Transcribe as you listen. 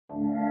Hi,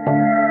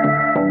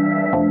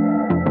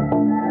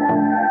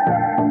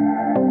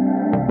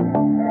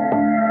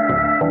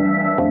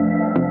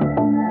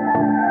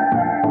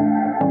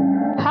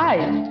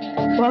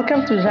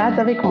 welcome to Jazz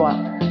avec moi,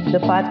 the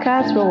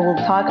podcast where we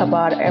will talk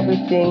about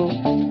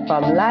everything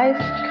from life,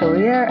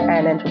 career,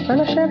 and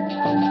entrepreneurship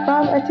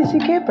from a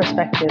TCK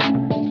perspective.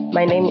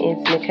 My name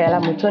is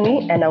Michaela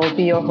Mutoni, and I will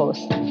be your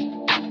host.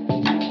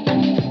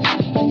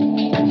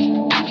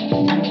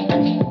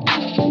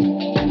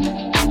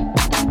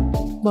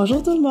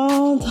 Bonjour tout le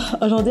monde!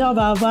 Aujourd'hui, on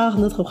va avoir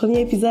notre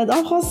premier épisode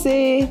en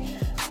français.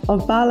 On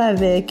parle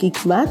avec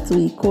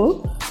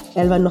Hiko.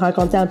 Elle va nous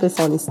raconter un peu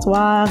son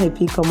histoire et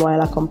puis comment elle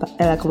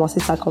a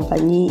commencé sa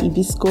compagnie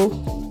Hibisco.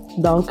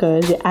 Donc,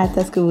 j'ai hâte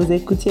à ce que vous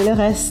écoutiez le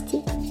reste.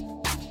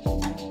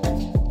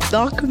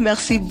 Donc,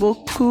 merci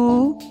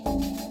beaucoup,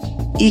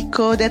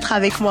 Hiko, d'être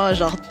avec moi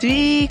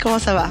aujourd'hui. Comment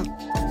ça va?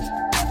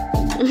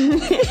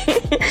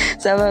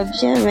 Ça va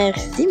bien,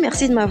 merci.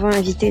 Merci de m'avoir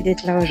invité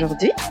d'être là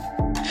aujourd'hui.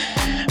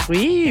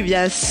 Oui,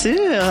 bien sûr.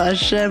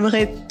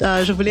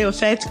 Je voulais au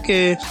fait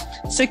que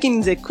ceux qui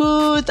nous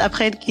écoutent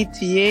apprennent qui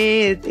tu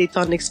es et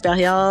ton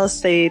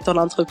expérience et ton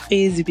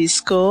entreprise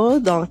Hibisco.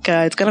 Donc,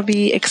 it's gonna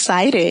be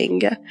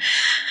exciting.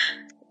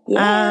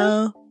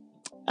 Yeah.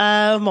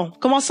 Bon,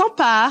 commençons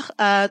par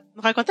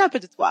me raconter un peu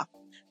de toi.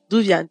 D'où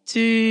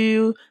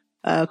viens-tu?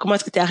 Comment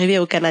est-ce que tu es arrivé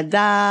au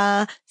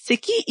Canada? C'est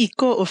qui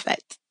Hiko au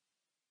fait?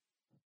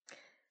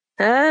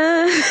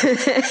 Ben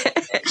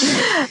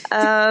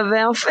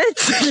en fait,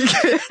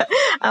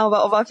 on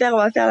va faire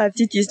la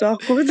petite histoire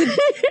courte.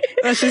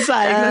 C'est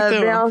ça,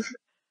 exactement.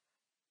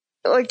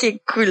 Ok,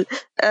 cool.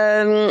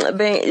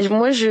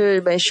 Moi,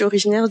 je suis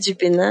originaire du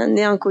Bénin,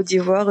 née en Côte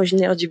d'Ivoire,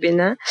 originaire du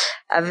Bénin,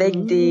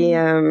 avec des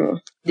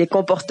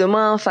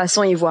comportements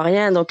façon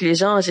ivoirien. Donc les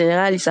gens en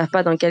général, ils savent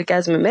pas dans quelle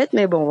case me mettre,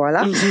 mais bon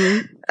voilà.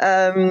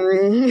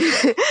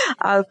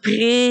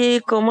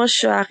 Après, comment je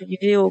suis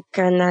arrivée au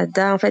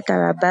Canada? En fait, à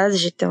la base,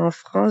 j'étais en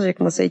France. J'ai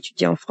commencé à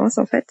étudier en France,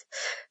 en fait.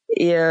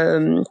 Et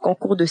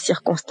concours de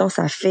circonstances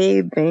a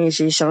fait,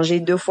 j'ai changé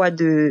 2 fois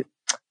de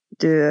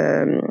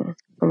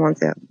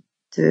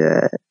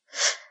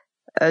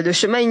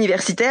chemin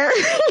universitaire.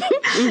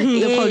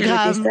 De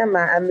programme. Le destin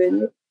m'a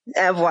amené.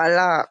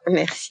 Voilà,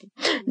 merci.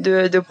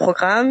 De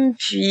programme,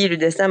 puis le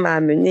destin m'a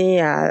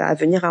amené à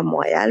venir à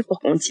Montréal pour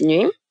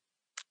continuer.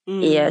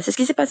 Et c'est ce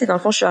qui s'est passé. Dans le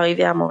fond, je suis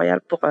arrivée à Montréal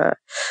pour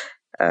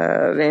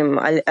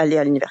aller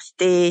à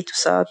l'université, tout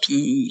ça,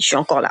 puis je suis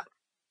encore là.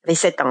 Ça fait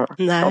 7 ans.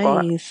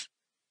 Nice.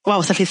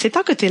 Wow, ça fait 7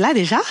 ans que t'es là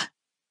déjà?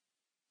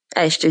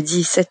 Je te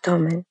dis 7 ans,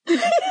 man.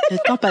 Le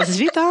temps passe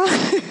vite, hein?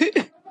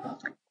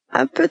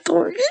 Un peu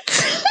trop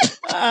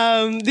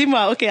vite.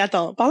 Dis-moi, ok,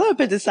 attends, parlons un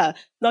peu de ça.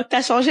 Donc,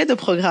 t'as changé de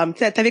programme.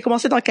 T'avais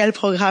commencé dans quel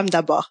programme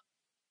d'abord?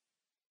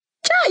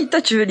 Tiens,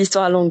 toi, tu veux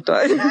l'histoire longue,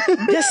 toi?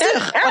 Bien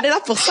sûr, on est là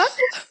pour ça.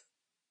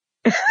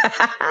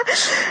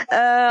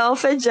 En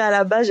fait, à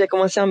la base, j'ai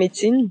commencé en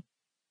médecine.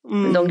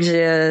 Donc,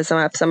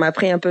 ça m'a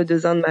pris un peu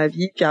 2 ans de ma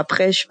vie. Puis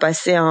après, je suis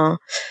passée en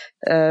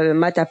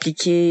maths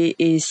appliquées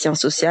et sciences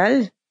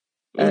sociales.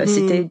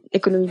 C'était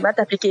maths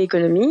appliquées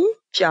économie.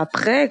 Puis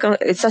après,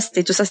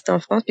 c'était en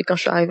France. Puis quand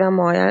je suis arrivée à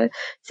Montréal,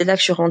 c'est là que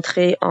je suis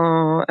rentrée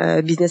en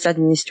business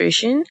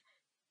administration.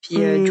 Puis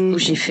du coup,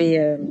 j'ai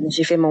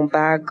fait mon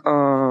bac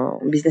en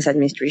business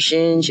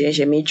administration.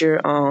 J'ai major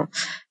en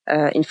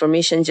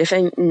information. J'ai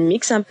fait une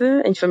mix un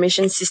peu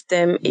information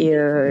system et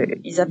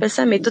ils appellent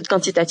ça méthode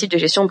quantitative de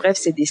gestion. Bref,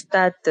 c'est des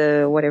stats,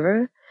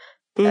 whatever.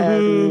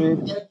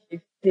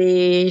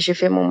 J'ai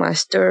fait mon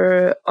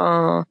master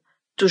en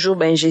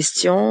toujours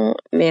gestion,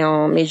 mais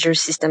en major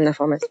système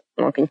d'information,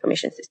 donc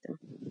information system.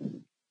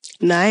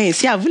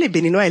 Nice. Yeah, vous les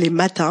Béninois et les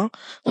matins,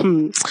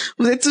 vous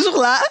êtes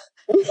toujours là.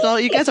 So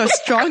you guys are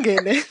strong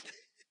in it.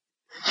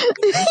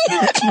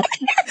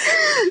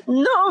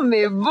 Non,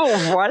 mais bon,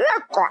 voilà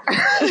quoi.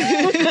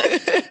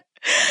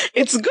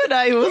 It's good,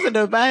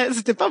 hein,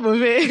 c'était pas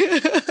mauvais.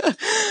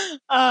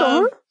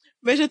 Comment?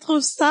 Mais je trouve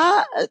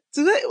ça,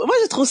 moi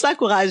je trouve ça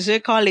courageux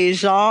quand les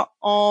gens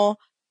ont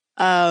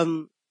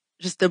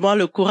justement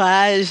le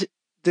courage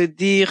de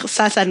dire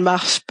ça ne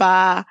marche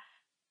pas,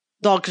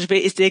 donc je vais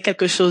essayer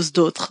quelque chose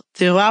d'autre,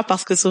 tu vois,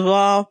 parce que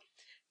souvent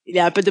il y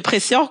a un peu de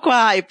pression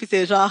quoi, et puis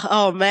c'est genre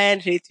oh man,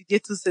 j'ai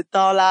étudié tout ce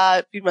temps-là,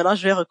 et puis maintenant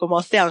je vais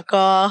recommencer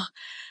encore.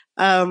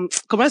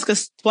 Comment est-ce que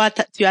toi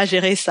tu as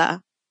géré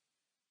ça?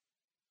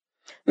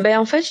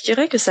 En fait, je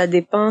dirais que ça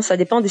dépend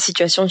des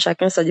situations de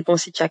chacun, ça dépend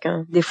aussi de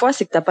chacun. Des fois,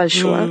 c'est que t'as pas le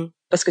choix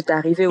parce que t'es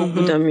arrivé au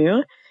bout d'un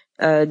mur.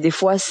 Des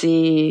fois,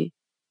 c'est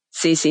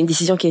une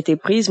décision qui a été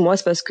prise. Moi,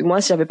 c'est parce que moi,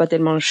 j'avais pas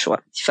tellement le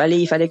choix.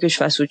 Il fallait que je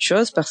fasse autre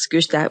chose parce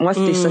que c'était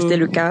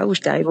le cas où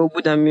j'étais arrivée au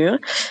bout d'un mur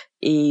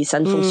et ça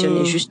ne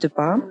fonctionnait juste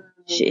pas.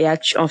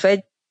 En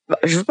fait,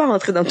 je veux pas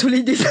rentrer dans tous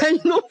les détails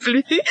non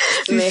plus,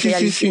 mais la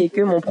réalité est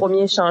que mon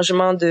premier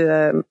changement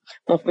de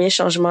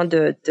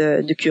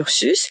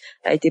cursus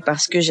a été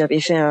parce que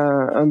j'avais fait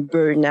un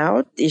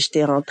burn-out et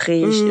j'étais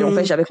rentrée. En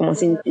fait, j'avais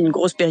commencé une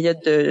grosse période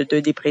de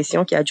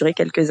dépression qui a duré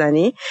quelques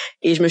années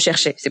et je me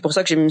cherchais. C'est pour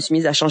ça que je me suis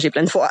mise à changer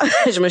plein de fois.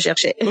 Je me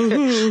cherchais.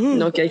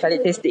 Donc, il fallait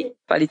tester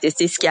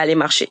ce qui allait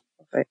marcher.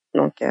 fait.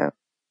 Donc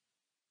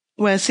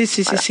ouais, si.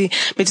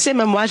 Mais tu sais,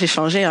 même moi, j'ai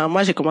changé, hein.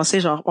 Moi, j'ai commencé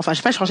j'ai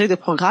pas changé de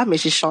programme, mais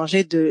j'ai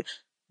changé de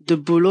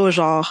boulot,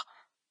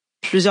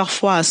 plusieurs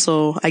fois,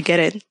 so I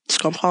get it. Je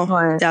comprends.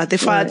 ouais, Des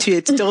fois, ouais,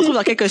 tu te retrouves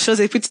dans quelque chose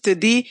et puis tu te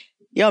dis,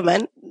 yo,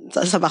 man,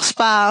 ça marche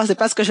pas, c'est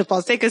pas ce que je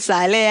pensais que ça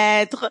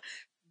allait être.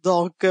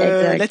 Donc,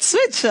 exact. let's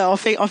switch. On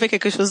fait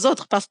quelque chose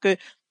d'autre parce que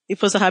il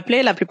faut se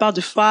rappeler, la plupart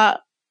du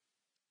fois,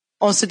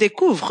 on se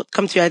découvre,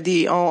 comme tu as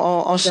dit,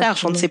 on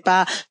cherche, on ne Exactement. sait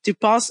pas, tu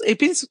penses, et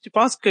puis tu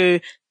penses que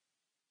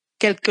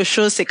quelque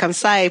chose c'est comme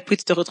ça et puis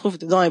tu te retrouves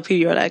dedans et puis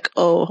you're like,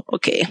 oh,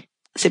 okay.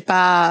 C'est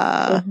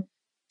pas,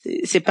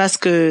 Mhm. c'est pas ce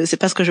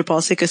que je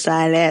pensais que ça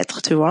allait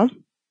être, tu vois.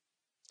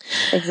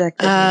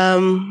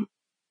 Exactement.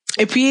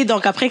 Et puis,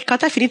 donc après, quand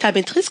tu as fini ta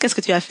maîtrise, qu'est-ce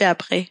que tu as fait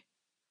après?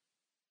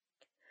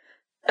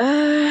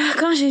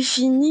 Quand j'ai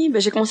fini, ben,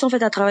 j'ai commencé en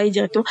fait à travailler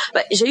directement.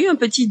 Ben, j'ai eu un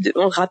petit 2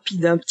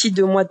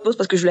 mois de pause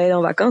parce que je voulais aller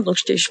en vacances, donc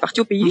je suis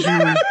partie au pays.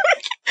 Bien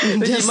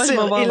Moi, je sûr,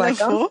 m'en vais en il le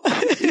vacances. faut.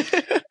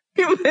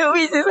 Mais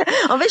oui, c'est ça.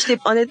 En fait,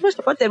 honnêtement,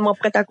 j'étais pas tellement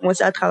prête à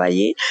commencer à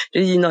travailler.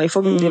 J'ai dit non, il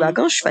faut des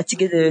vacances. Je suis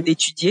fatiguée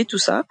d'étudier tout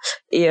ça.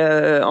 Et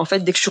en fait,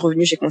 dès que je suis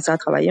revenue, j'ai commencé à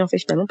travailler en fait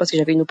finalement parce que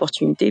j'avais une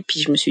opportunité.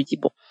 Puis je me suis dit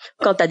bon,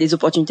 quand t'as des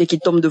opportunités qui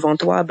tombent devant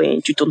toi,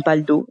 ben tu tournes pas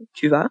le dos,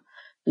 tu vas.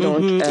 Donc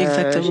j'ai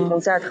Exactement.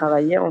 commencé à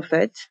travailler en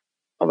fait.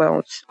 On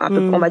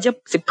va dire que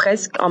c'est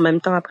presque en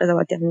même temps après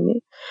avoir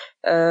terminé.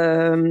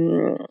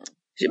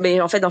 Mais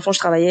en fait, dans le fond, je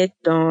travaillais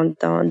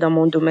dans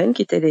mon domaine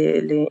qui était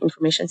les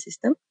information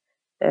systems.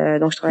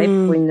 Donc, je travaillais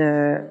pour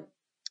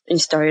une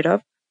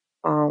start-up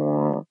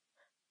en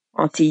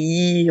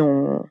TI.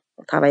 On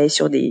travaillait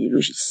sur des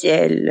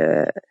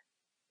logiciels,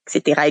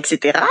 etc.,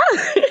 etc.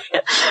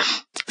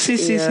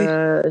 Si.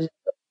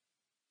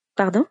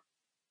 Pardon?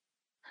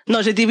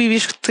 Non, j'ai dit oui,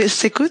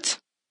 je t'écoute.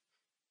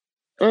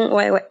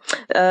 Ouais.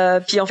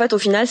 Puis en fait, au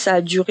final, ça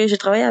a duré. J'ai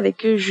travaillé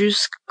avec eux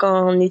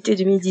jusqu'en été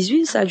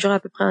 2018. Ça a duré à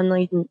peu près 1 an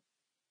et demi.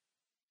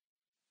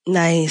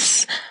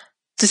 Nice.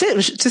 Tu sais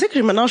que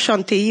maintenant je suis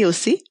en TI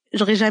aussi.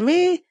 J'aurais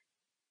jamais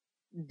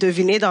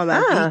deviné dans ma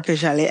vie Ah, que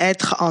j'allais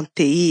être en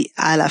TI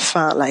à la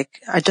fin. Like,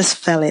 I just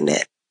fell in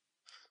it.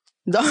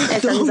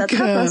 ça nous Donc,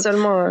 attrape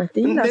seulement.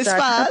 TI, là, n'est-ce ça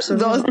pas? attrape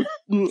seulement.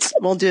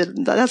 Mon Dieu,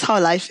 that's how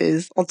life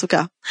is, en tout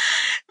cas.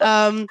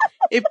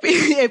 Et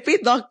puis, et puis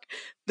donc,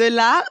 de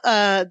là,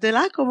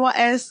 comment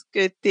est-ce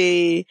que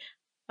t'es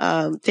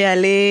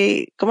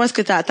allé, comment est-ce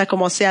que t'as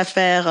commencé à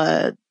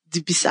faire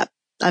du BISAP,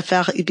 à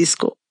faire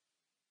Hibisco?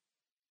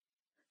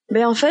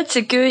 Ben en fait,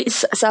 c'est que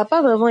ça a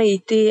pas vraiment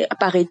été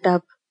par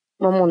étapes.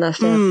 Moi, mon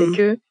affaire,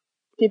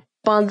 c'est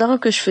pendant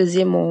que je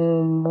faisais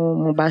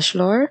mon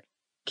bachelor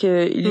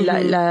que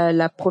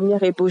la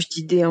première ébauche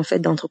d'idée en fait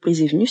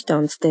d'entreprise est venue.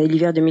 C'était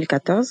l'hiver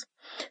 2014.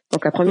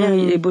 Donc la première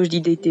ébauche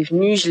d'idée était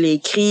venue. Je l'ai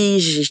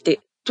écrit. J'étais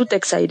toute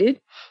excited.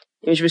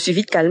 Et je me suis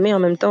vite calmée en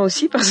même temps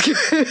aussi parce que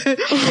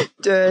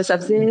ça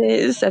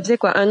faisait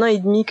quoi 1 an et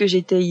demi que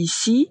j'étais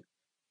ici.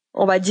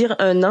 On va dire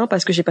 1 an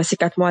parce que j'ai passé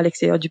 4 mois à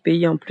l'extérieur du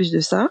pays en plus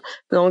de ça.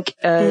 Donc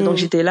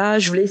j'étais là,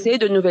 je voulais essayer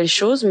de nouvelles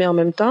choses, mais en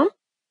même temps,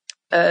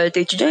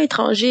 t'es étudiant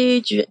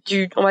étranger,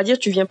 on va dire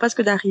tu viens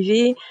presque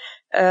d'arriver.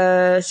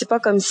 C'est pas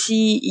comme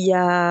si il y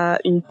a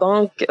une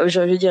banque,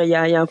 je veux dire il y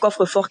a un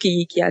coffre-fort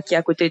qui est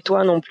à côté de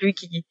toi non plus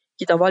qui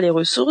t'envoie les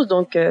ressources.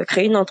 Donc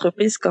créer une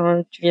entreprise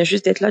quand tu viens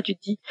juste d'être là, tu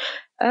te dis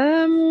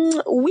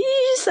oui,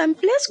 ça me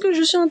plaît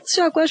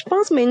ce à quoi je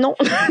pense, mais non,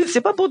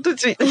 c'est pas pour tout de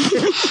suite.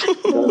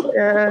 Donc,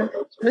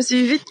 je me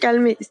suis vite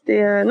calmée.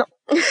 C'était non,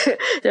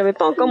 j'avais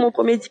pas encore mon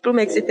premier diplôme,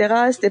 etc.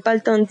 C'était pas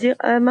le temps de dire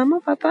maman,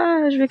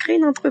 papa, je vais créer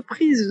une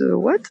entreprise.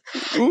 What?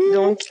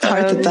 Donc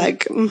Heart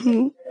attack.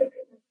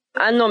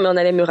 ah non, mais on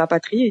allait me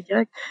rapatrier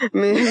direct.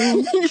 Mais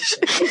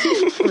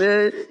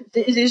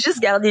j'ai juste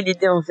gardé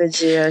l'idée en fait.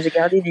 J'ai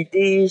gardé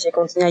l'idée, j'ai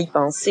continué à y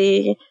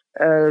penser.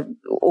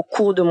 Au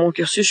cours de mon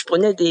cursus, je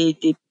prenais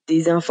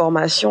des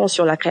informations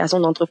sur la création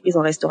d'entreprises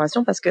en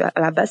restauration parce que à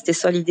la base, c'était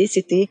ça l'idée,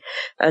 c'était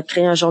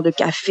créer un genre de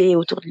café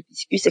autour de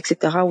l'hibiscus,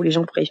 etc., où les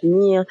gens pourraient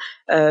venir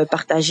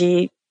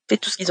partager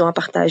tout ce qu'ils ont à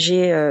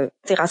partager,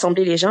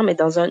 rassembler les gens, mais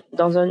dans un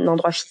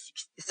endroit physique.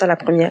 C'est ça la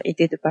première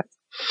idée de base.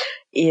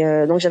 Et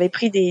donc j'avais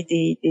pris des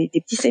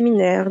petits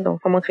séminaires, donc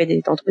comment créer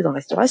des entreprises en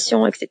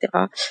restauration, etc.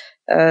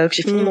 Que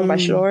j'ai fini mon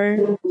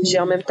bachelor, j'ai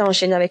en même temps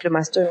enchaîné avec le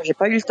master. J'ai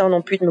pas eu le temps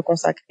non plus de me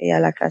consacrer à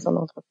la création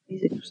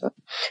d'entreprises et tout ça,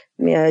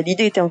 mais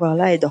l'idée était encore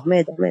là, elle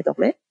dormait.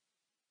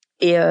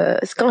 Et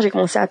c'est quand j'ai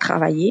commencé à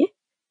travailler,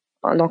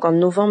 donc en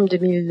novembre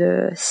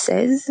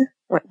 2016,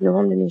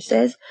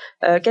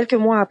 quelques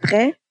mois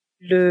après,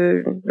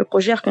 le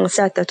projet a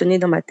recommencé à tâtonner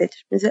dans ma tête.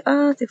 Je me disais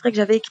c'est vrai que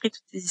j'avais écrit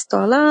toutes ces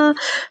histoires là.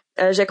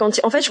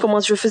 En fait,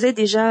 je faisais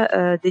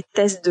déjà des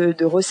tests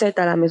de recettes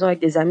à la maison avec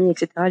des amis,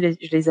 etc.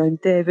 Je les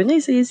invitais, venez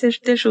essayer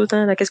cette chose,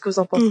 hein, là, qu'est-ce que vous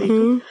en pensez et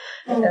tout.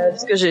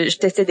 Parce que je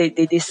testais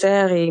des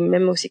desserts et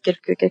même aussi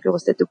quelques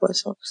recettes de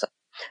boissons, tout ça.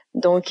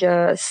 Donc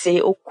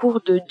c'est au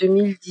cours de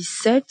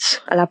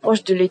 2017, à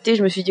l'approche de l'été,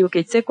 je me suis dit ok,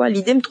 tu sais quoi,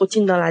 l'idée me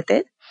trottine dans la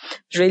tête.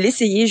 Je vais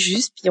l'essayer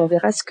juste, puis on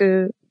verra ce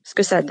que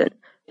ça donne.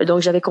 Et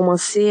donc j'avais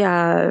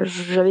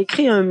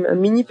écrit un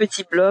mini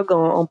petit blog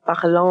en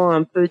parlant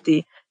un peu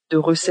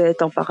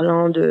recettes, en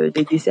parlant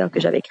des desserts que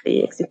j'avais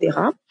créés, etc.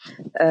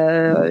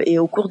 Et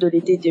au cours de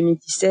l'été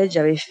 2017,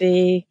 j'avais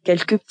fait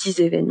quelques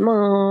petits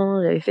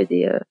événements, j'avais fait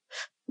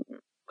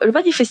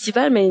pas des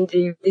festivals, mais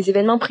des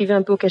événements privés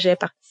un peu auxquels j'avais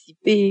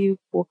participé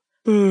pour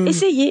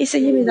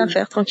essayer mes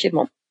affaires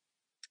tranquillement.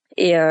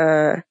 Et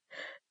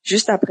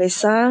juste après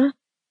ça,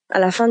 à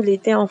la fin de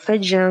l'été, en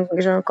fait, j'ai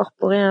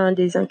incorporé un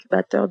des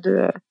incubateurs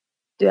de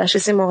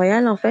HEC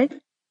Montréal, en fait.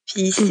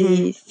 Puis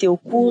c'est au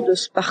cours de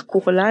ce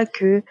parcours-là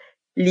que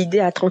l'idée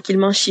a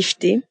tranquillement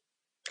shifté.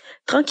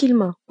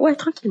 Tranquillement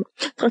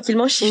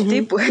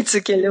shifté pour être ce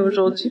qu'elle est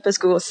aujourd'hui, parce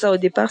que ça, au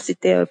départ,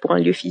 c'était pour un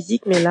lieu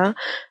physique, mais là,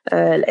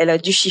 elle a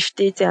dû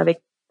shifter,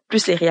 avec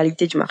plus les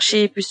réalités du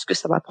marché, plus ce que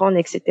ça va prendre,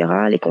 etc.,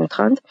 les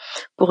contraintes,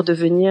 pour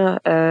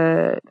devenir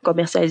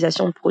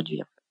commercialisation de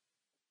produits.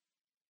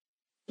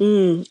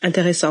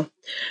 Intéressant.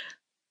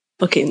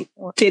 OK.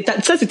 Ouais.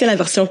 Ça, c'était la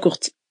version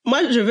courte. Moi,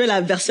 je veux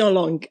la version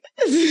longue.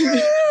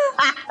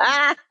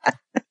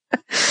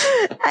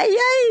 Aïe,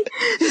 aïe.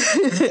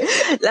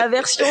 La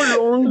version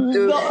longue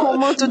de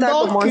comment tout a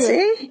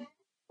commencé.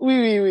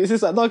 Oui, c'est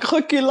ça. Donc,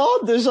 reculant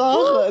de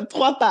genre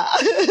 3 pas.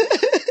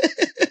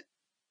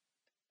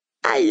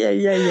 Aïe.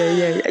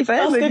 Il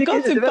fallait parce me que dire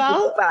quand que tu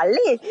parles...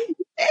 parler.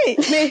 Hey,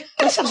 mais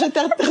ma charge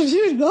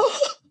d'interview, non?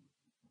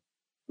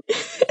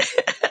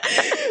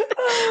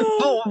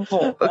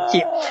 Bon,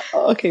 ok.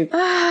 OK.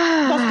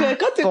 Parce que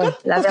quand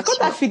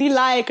t'as fini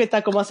là et que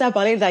t'as commencé à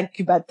parler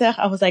d'incubateur,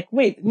 I was like,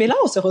 wait, mais là,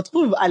 on se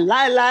retrouve à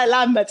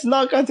là,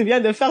 maintenant, quand tu viens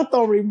de faire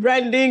ton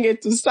rebranding et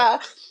tout ça.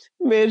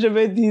 Mais je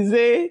me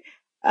disais,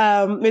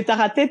 mais t'as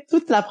raté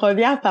toute la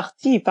première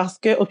partie parce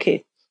que, OK,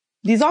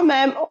 disons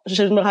même,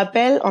 je me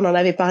rappelle, on en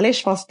avait parlé,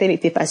 je pense que c'était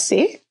l'été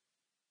passé,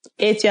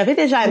 et tu avais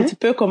déjà un petit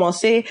peu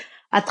commencé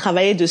à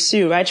travailler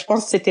dessus, right? Je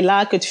pense que c'était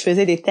là que tu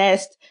faisais des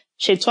tests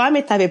chez toi,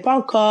 mais t'avais pas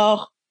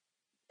encore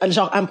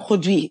genre un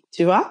produit,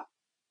 tu vois.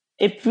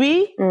 Et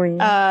puis,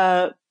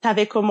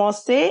 t'avais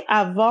commencé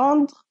à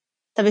vendre,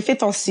 t'avais fait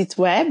ton site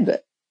web,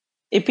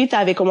 et puis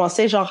t'avais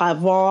commencé genre à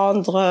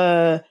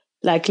vendre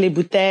les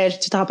bouteilles.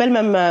 Tu te rappelles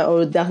même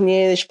au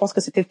dernier, je pense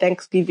que c'était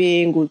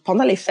Thanksgiving ou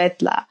pendant les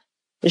fêtes là,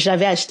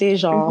 j'avais acheté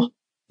genre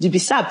du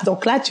bissap.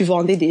 Donc là, tu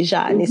vendais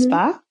déjà, n'est-ce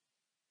pas?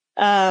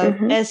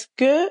 Est-ce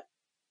que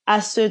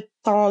à ce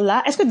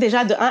temps-là, est-ce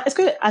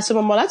que à ce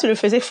moment-là, tu le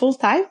faisais full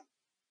time?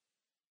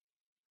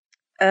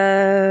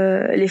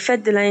 Les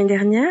fêtes de l'année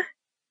dernière?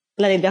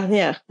 L'année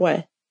dernière,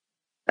 ouais.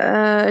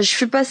 Je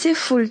suis passée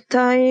full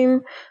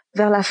time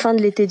vers la fin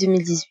de l'été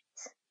 2018.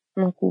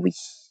 Donc oui.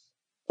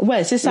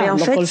 Ouais, c'est ça. Mais en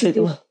donc fait, on le fait.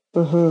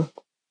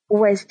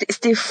 Ouais,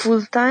 c'était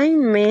full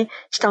time, mais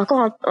j'étais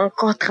encore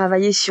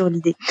travaillé sur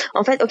l'idée.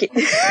 En fait, ok.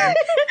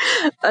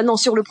 Non,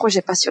 sur le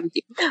projet, pas sur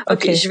l'idée.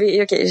 Ok,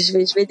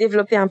 je vais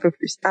développer un peu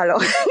plus. Alors,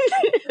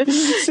 en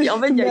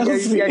fait, il y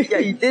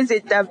a eu des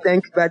étapes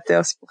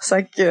d'incubateur. C'est pour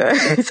ça que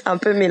c'est un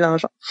peu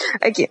mélangeant.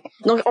 Ok.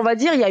 Donc, on va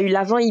dire, il y a eu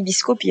l'avant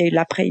Hibisco, puis il y a eu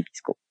l'après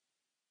Hibisco.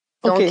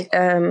 Donc,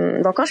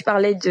 donc quand je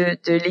parlais de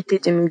l'été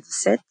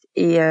 2017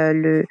 et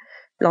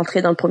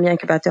l'entrée dans le premier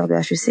incubateur de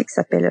HEC qui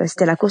s'appelle,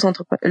 c'était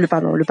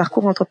le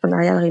parcours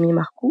entrepreneurial Rémi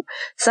Marcoux.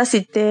 Ça,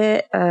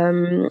 c'était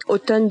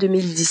automne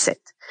 2017.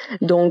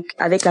 Donc,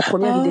 avec la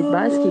première idée de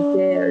base qui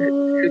était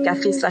le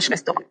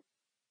café/restaurant.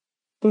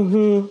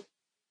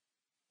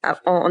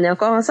 On est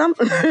encore ensemble?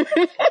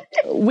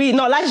 Oui,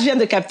 non, là, je viens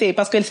de capter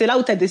parce que c'est là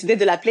où tu as décidé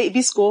de l'appeler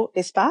Hibisco,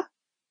 n'est-ce pas?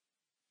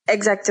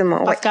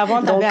 Exactement. Parce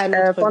qu'avant, t'avais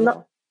un autre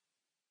nom.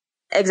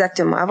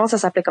 Exactement. Avant, ça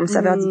s'appelait comme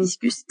saveur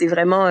d'hibiscus. C'était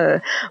vraiment,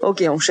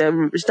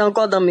 j'étais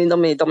encore dans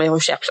mes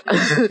recherches.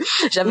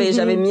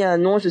 J'avais mis un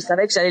nom. Je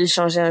savais que j'allais le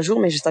changer un jour,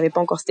 mais je savais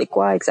pas encore c'était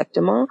quoi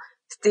exactement.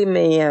 C'était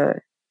mes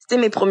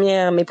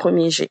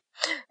premiers jets.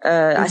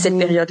 À cette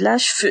période-là,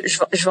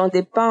 je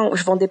vendais pas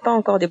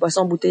encore des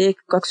boissons embouteillées,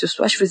 quoi que ce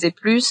soit. Je faisais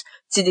plus,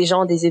 si des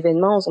gens, des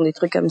événements, ont des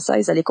trucs comme ça,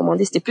 ils allaient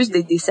commander. C'était plus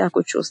des desserts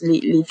qu'autre chose.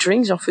 Les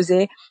drinks, j'en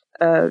faisais,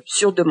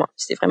 sur demande.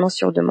 C'était vraiment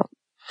sur demande.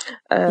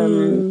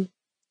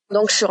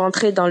 Donc je suis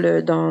rentrée dans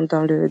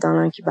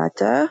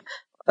l'incubateur,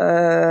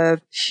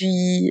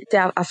 puis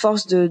à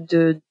force de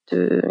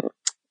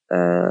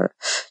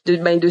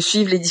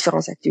suivre les différents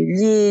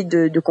ateliers,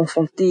 de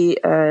confronter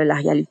la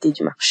réalité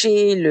du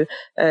marché,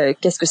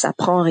 qu'est-ce que ça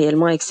prend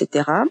réellement,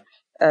 etc.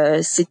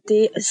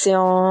 C'est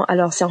en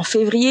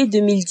février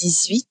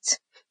 2018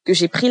 que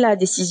j'ai pris la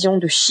décision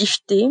de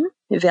shifter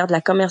vers de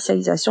la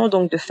commercialisation,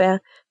 donc de faire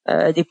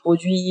des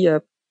produits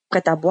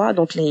prêts à boire,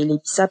 donc les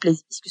bissap, les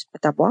hibiscus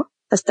prêts à boire.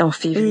 Ça, c'était en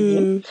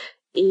février.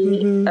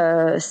 Et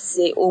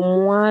c'est au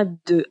mois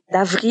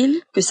d'avril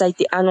que ça a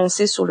été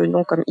annoncé sur le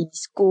nom comme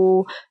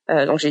Hibisco.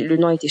 Donc le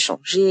nom a été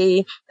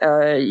changé.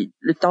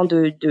 Le temps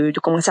de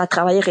commencer à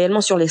travailler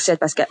réellement sur les recettes,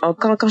 parce que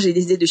quand j'ai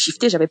décidé de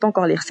shifter, j'avais pas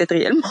encore les recettes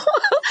réellement.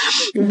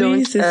 Donc,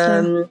 oui, c'est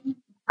ça.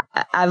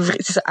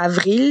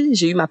 Avril,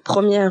 j'ai eu ma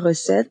première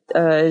recette.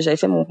 J'avais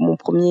fait mon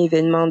premier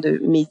événement de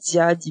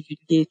médias,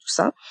 divulgué, tout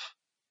ça.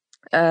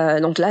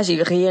 Donc là,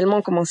 j'ai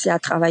réellement commencé à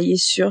travailler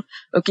sur,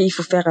 il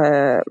faut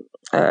faire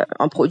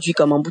un produit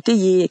comme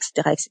embouteillé,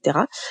 etc., etc.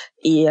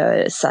 Et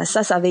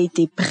ça avait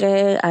été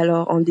prêt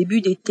alors en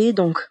début d'été,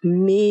 donc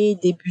mai,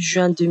 début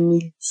juin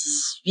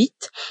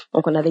 2018.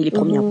 Donc on avait les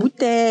premières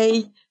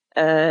bouteilles,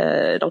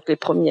 donc les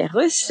premières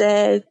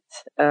recettes.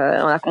 On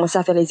a commencé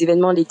à faire les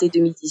événements l'été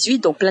 2018,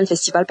 donc plein de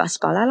festivals par-ci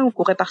par-là, là on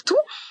courait partout.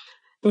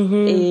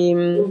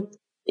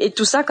 Et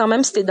tout ça quand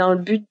même c'était dans le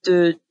but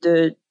de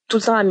tout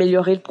le temps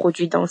améliorer le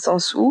produit, dans le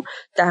sens où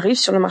tu arrives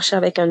sur le marché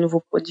avec un nouveau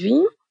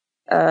produit,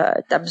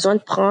 t'as besoin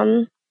de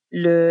prendre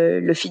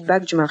le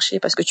feedback du marché,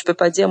 parce que tu peux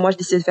pas dire moi je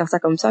décide de faire ça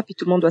comme ça puis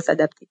tout le monde doit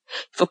s'adapter.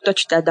 Il faut que toi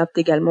tu t'adaptes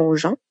également aux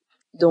gens.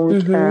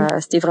 Donc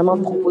c'était vraiment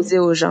proposer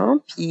aux gens,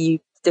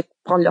 puis c'était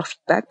prendre leur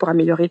feedback pour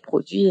améliorer le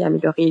produit et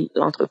améliorer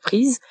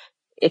l'entreprise,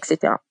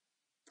 etc.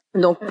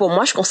 Donc pour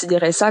moi je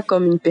considérais ça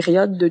comme une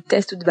période de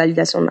test ou de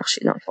validation de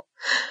marché dans le fond.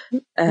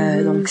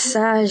 Donc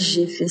ça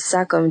j'ai fait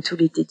ça comme tout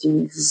l'été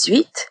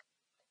 2018.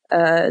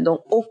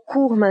 Donc au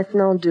cours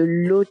maintenant de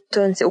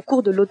l'automne, c'est au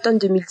cours de l'automne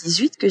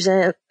 2018 que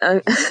j'ai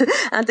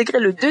intégré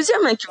le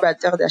deuxième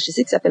incubateur d'HEC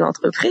qui s'appelle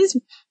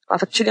Entreprise. En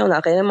fait, on a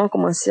réellement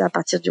commencé à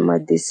partir du mois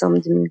de décembre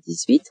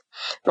 2018.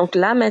 Donc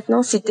là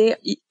maintenant,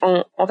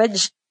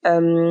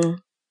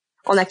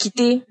 on a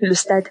quitté le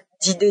stade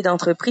d'idée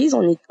d'entreprise.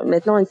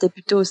 Maintenant on était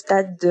plutôt au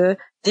stade de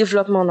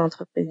développement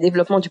d'entreprise,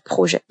 développement du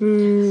projet.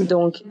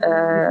 Donc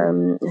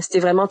c'était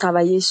vraiment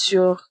travailler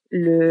sur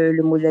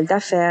le modèle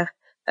d'affaires,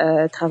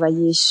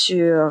 travailler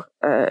sur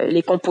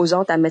les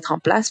composantes à mettre en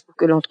place pour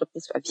que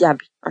l'entreprise soit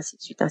viable, ainsi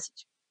de suite, ainsi de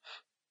suite.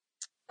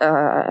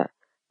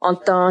 En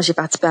temps, j'ai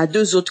participé à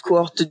deux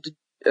cohortes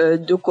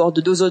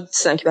de deux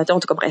autres incubateurs, en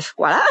tout cas, bref,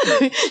 voilà.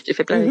 J'ai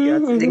fait plein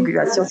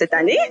d'incubation cette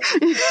année.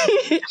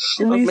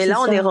 Donc, mais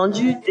là, on est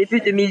rendu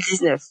début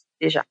 2019,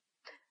 déjà.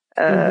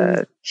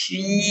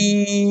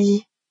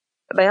 Puis,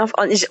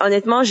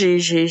 honnêtement, j'ai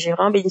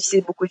vraiment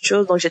bénéficié de beaucoup de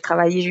choses. Donc, j'ai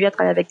eu à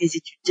travailler avec des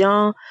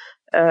étudiants,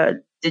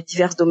 de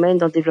divers domaines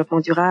dans le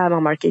développement durable,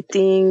 en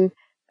marketing.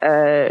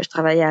 Je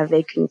travaillais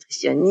avec une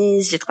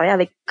nutritionniste. J'ai travaillé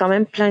avec quand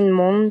même plein de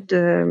monde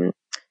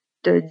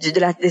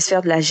des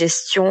sphères de la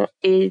gestion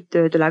et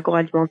de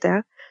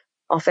l'agroalimentaire.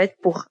 En fait,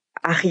 pour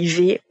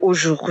arriver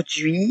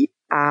aujourd'hui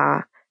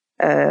à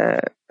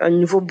un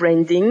nouveau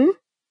branding,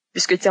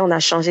 puisque tu sais, on a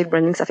changé le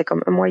branding, ça fait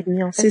comme 1 mois et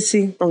demi en fait.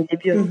 Si. Donc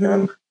début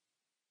octobre.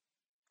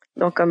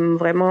 Donc comme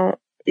vraiment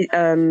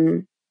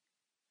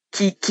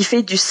qui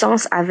fait du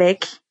sens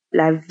avec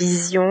la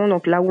vision,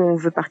 donc là où on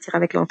veut partir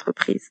avec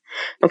l'entreprise.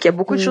 Donc il y a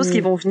beaucoup de choses qui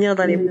vont venir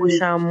dans les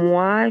prochains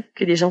mois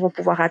que les gens vont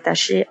pouvoir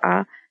attacher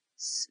à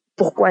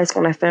pourquoi est-ce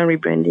qu'on a fait un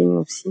rebranding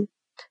aussi,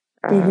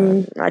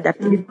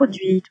 adapter les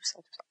produits, tout ça.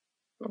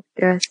 Donc,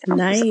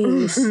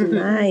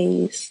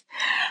 nice.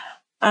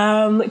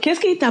 Qu'est-ce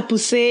qui t'a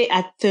poussé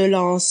à te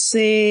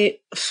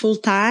lancer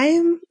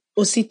full-time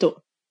aussitôt?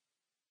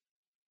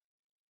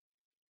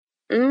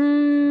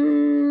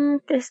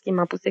 Qu'est-ce qui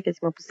m'a poussé?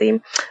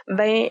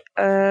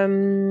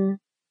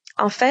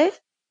 En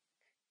fait,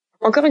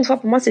 encore une fois,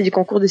 pour moi, c'est du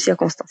concours de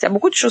circonstances. Il y a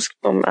beaucoup de choses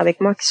avec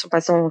moi qui sont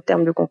passées en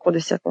termes de concours de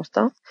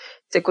circonstances.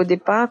 C'est qu'au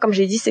départ, comme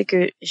j'ai dit, c'est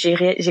que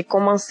j'ai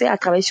commencé à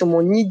travailler sur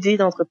mon idée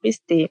d'entreprise,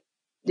 c'était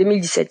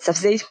 2017. Ça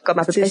faisait comme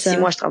à peu près 6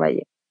 mois que je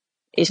travaillais.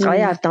 Et je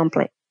travaillais à temps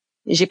plein.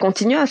 Et j'ai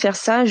continué à faire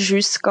ça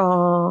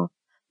jusqu'en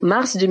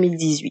mars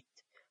 2018.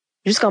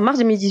 Jusqu'en mars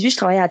 2018, je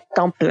travaillais à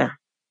temps plein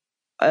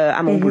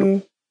à mon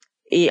boulot.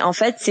 Et en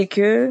fait, c'est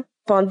que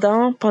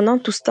pendant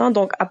tout ce temps,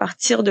 donc à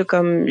partir de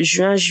comme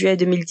juillet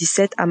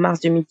 2017 à mars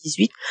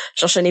 2018,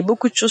 j'enchaînais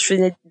beaucoup de choses. Je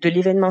faisais de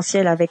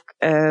l'événementiel avec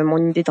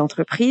mon idée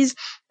d'entreprise.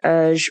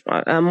 À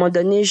un moment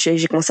donné,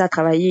 j'ai commencé à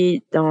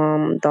travailler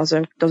dans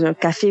un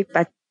café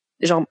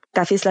genre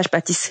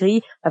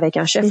café/pâtisserie avec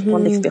un chef pour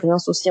prendre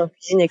l'expérience aussi en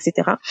cuisine,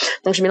 etc.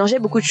 Donc je mélangeais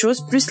beaucoup de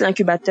choses, plus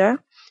l'incubateur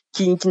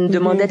qui me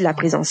demandait de la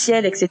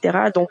présentielle,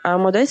 etc. Donc à un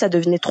moment donné ça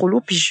devenait trop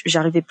lourd, puis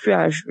j'arrivais plus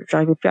à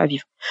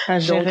vivre.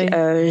 Donc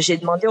j'ai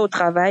demandé au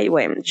travail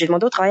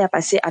à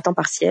passer à temps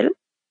partiel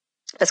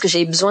parce que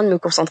j'avais besoin de me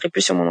concentrer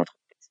plus sur mon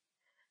entreprise.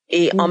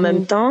 Et en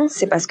même temps,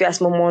 c'est parce qu'à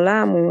ce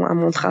moment-là, à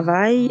mon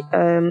travail,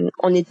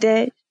 on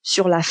était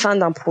sur la fin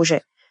d'un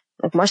projet.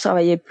 Donc moi je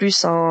travaillais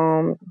plus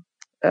en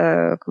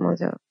un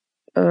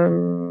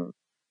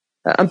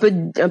peu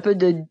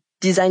de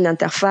design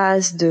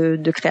d'interface,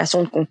 de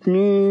création de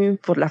contenu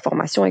pour de la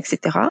formation,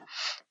 etc.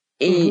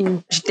 Et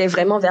j'étais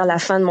vraiment vers la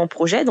fin de mon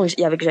projet, donc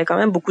j'avais quand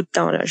même beaucoup de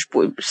temps là. Je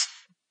pouvais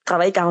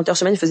travailler 40 heures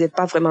semaine, ne faisait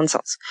pas vraiment de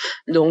sens.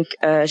 Donc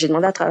j'ai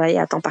demandé à travailler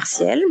à temps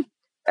partiel.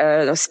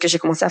 Donc ce que j'ai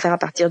commencé à faire à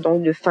partir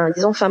donc de fin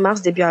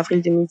mars, début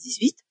avril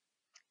 2018.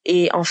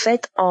 Et en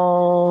fait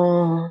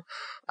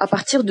à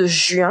partir de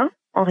juin,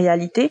 en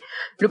réalité,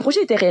 le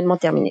projet était réellement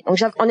terminé. Donc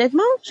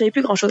honnêtement, j'avais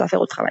plus grand chose à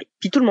faire au travail.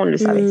 Puis tout le monde le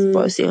savait.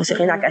 C'est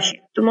rien à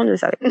cacher. Tout le monde le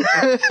savait.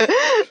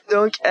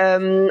 Donc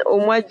au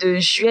mois de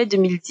juillet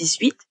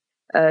 2018,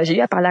 j'ai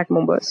eu à parler avec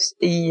mon boss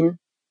et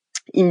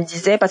il me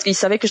disait, parce qu'il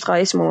savait que je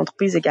travaillais sur mon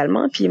entreprise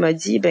également, puis il m'a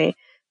dit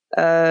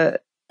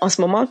en ce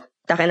moment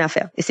t'as rien à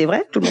faire. Et c'est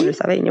vrai, tout le monde le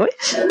savait anyway.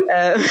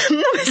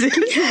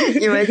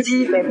 Il m'a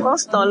dit prends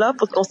ce temps-là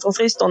pour te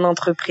concentrer sur ton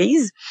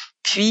entreprise.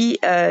 Puis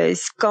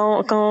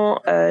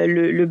quand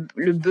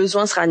le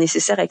besoin sera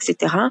nécessaire,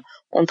 etc.,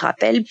 on te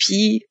rappelle.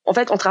 Puis en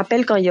fait, on te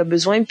rappelle quand il y a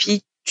besoin.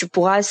 Puis tu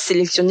pourras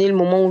sélectionner le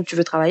moment où tu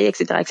veux travailler,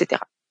 etc.,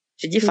 etc.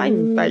 J'ai dit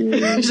fine.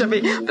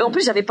 En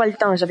plus, j'avais pas le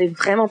temps. J'avais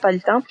vraiment pas le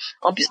temps.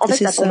 En plus, en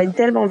fait, ça tombait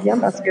tellement bien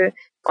parce que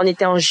on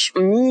était en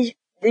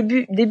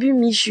début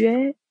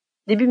mi-juillet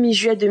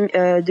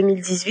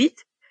 2018.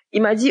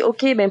 Il m'a dit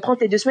OK, ben prends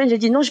tes 2 semaines. J'ai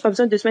dit non, j'ai pas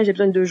besoin de 2 semaines, j'ai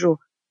besoin de 2 jours.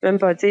 Même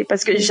pas, tu sais,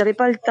 parce que j'avais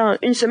pas le temps.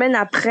 Une semaine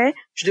après,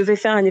 je devais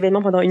faire un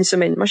événement pendant une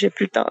semaine. Moi, j'ai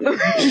plus le temps. Donc,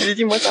 j'ai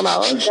dit moi, ça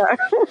m'arrange.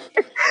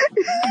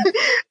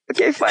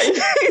 OK, fine.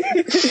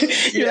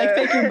 You like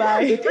taking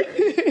by.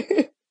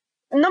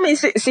 Non, mais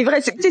c'est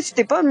vrai. Tu sais,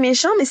 c'était pas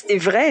méchant, mais c'était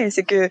vrai.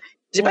 C'est que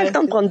j'ai pas le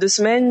temps de prendre 2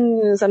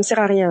 semaines, ça me sert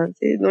à rien.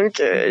 Tu sais. Donc,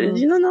 j'ai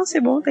dit non,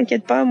 c'est bon,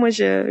 t'inquiète pas. Moi,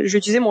 je vais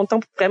utiliser mon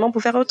temps vraiment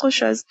pour faire autre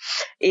chose.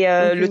 Et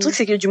le truc,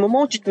 c'est que du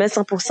moment où tu te mets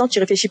 100%, tu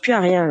réfléchis plus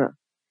à rien. Là.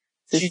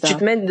 Tu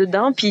te mets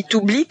dedans, puis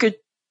t'oublies que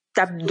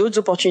t'as d'autres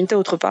opportunités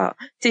autre part.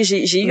 Tu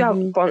sais, j'ai eu à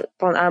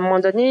un moment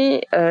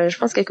donné, je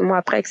pense quelques mois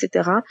après,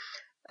 etc.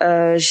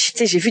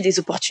 J'ai vu des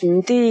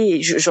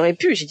opportunités. J'aurais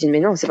pu. J'ai dit mais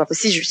non, c'est pas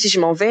possible. Si je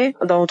m'en vais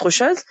dans autre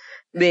chose,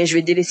 ben je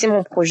vais délaisser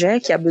mon projet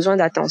qui a besoin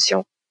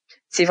d'attention.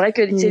 C'est vrai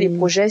que tu sais les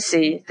projets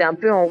c'est un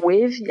peu en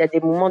wave. Il y a des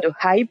moments de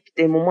hype,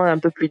 des moments un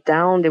peu plus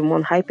down, des moments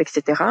de hype,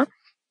 etc.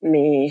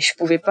 Mais je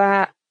pouvais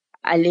pas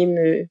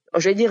aller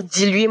je vais dire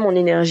diluer mon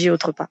énergie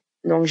autre part.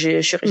 Donc j'ai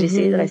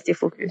essayé de rester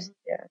focus.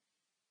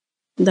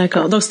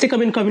 D'accord. Donc c'était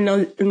comme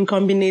une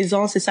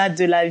combinaison, c'est ça,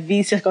 de la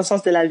vie,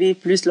 circonstances de la vie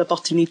plus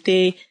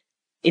l'opportunité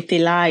était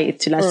là et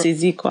tu l'as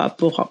saisi quoi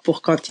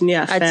pour continuer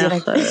à faire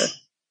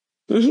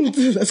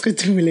ce que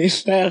tu voulais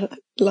faire.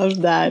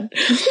 Love that.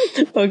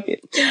 OK. Ouais.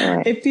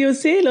 Et puis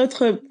aussi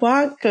l'autre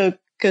point que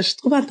je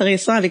trouve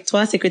intéressant avec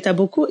toi, c'est que tu as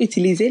beaucoup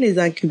utilisé les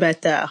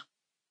incubateurs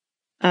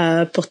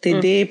pour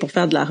t'aider, pour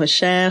faire de la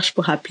recherche,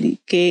 pour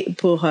appliquer,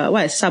 pour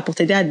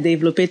t'aider à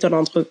développer ton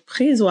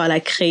entreprise ou à la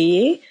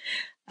créer.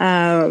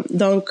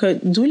 Donc,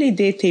 d'où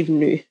l'idée t'est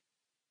venue?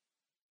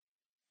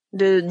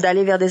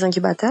 D'aller vers des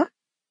incubateurs?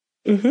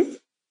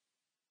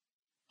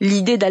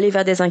 L'idée d'aller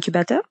vers des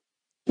incubateurs?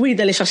 Oui,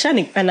 d'aller chercher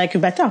un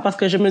incubateur, parce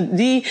que je me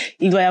dis,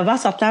 il doit y avoir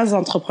certains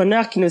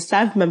entrepreneurs qui ne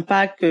savent même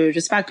pas que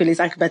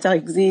les incubateurs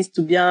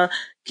existent ou bien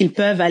qu'ils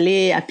peuvent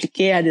aller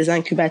appliquer à des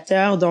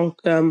incubateurs. Donc,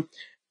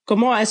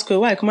 comment est-ce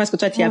que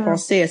toi tu y as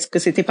pensé? Est-ce que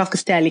c'était parce que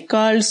c'était à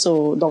l'école,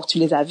 donc tu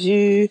les as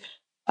vus?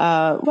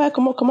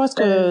 Comment est-ce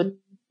que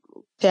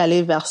t'es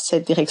allé vers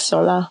cette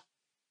direction-là?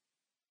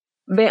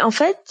 Ben en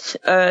fait,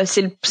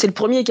 c'est le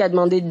premier qui a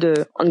demandé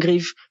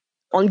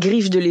en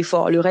griffe de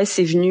l'effort. Le reste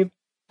c'est venu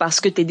parce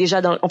que t'es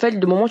déjà en fait,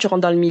 le moment où tu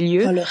rentres dans le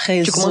milieu,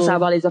 tu commences à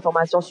avoir les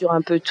informations sur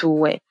un peu tout,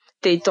 ouais.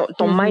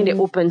 Ton mind est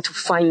open to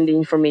find the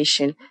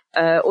information.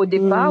 Au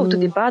tout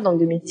départ, dans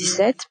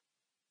 2017,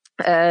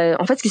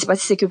 en fait, ce qui s'est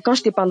passé, c'est que quand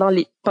j'étais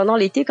pendant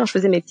l'été, quand je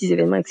faisais mes petits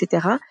événements,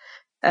 etc.,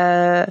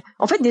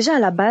 en fait, déjà, à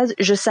la base,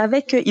 je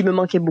savais qu'il me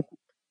manquait beaucoup.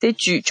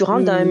 Tu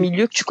rentres dans un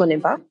milieu que tu connais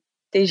pas.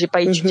 J'ai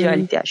pas étudié à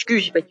l'ITHQ,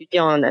 j'ai pas étudié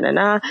en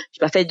nanana, j'ai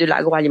pas fait de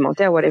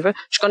l'agroalimentaire, whatever.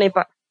 Je connais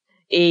pas.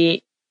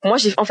 Et moi,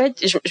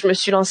 je me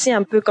suis lancée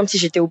un peu comme si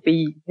j'étais au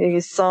pays,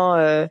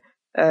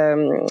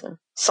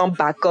 sans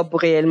backup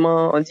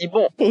réellement. On dit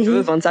bon, je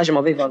veux vendre ça, je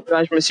m'en vais vendre.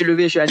 Je me suis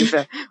levée, je suis allée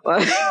faire.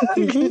 Voilà.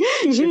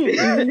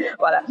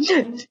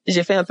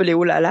 J'ai fait un peu les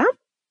oh-là-là.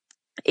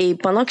 Et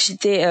pendant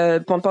que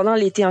pendant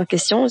l'été en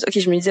question,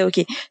 je me disais,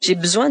 j'ai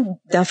besoin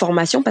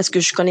d'informations parce que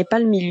je connais pas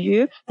le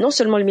milieu, non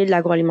seulement le milieu de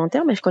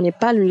l'agroalimentaire, mais je connais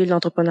pas le milieu de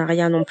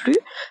l'entrepreneuriat non plus.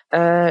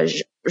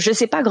 Je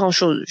sais pas grand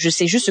chose. Je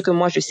sais juste ce que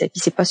moi je sais, puis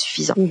c'est pas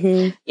suffisant.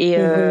 Et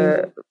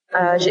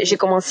j'ai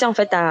commencé en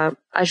fait à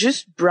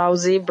juste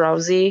browser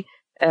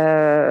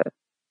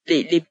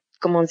les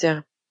comment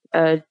dire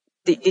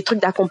des trucs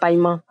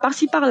d'accompagnement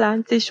par-ci par-là,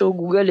 sur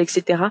Google,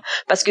 etc.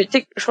 Parce que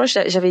je crois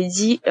que j'avais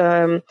dit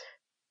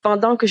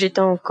pendant que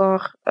j'étais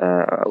encore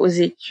aux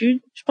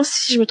études, je pense que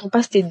si je me trompe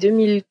pas, c'était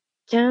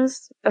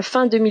 2015,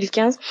 fin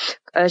 2015,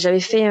 j'avais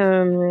fait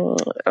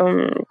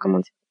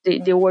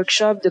des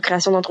workshops de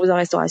création d'entreprises en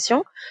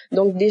restauration.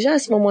 Donc déjà à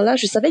ce moment-là,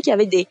 je savais qu'il y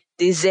avait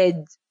des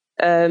aides.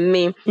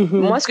 Mais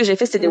moi, ce que j'ai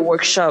fait, c'était des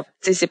workshops.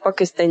 C'est pas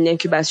que c'était une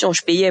incubation.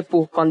 Je payais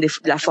pour prendre de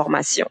la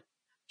formation.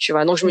 Tu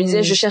vois. Donc je me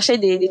disais, je cherchais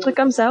des trucs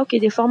comme ça,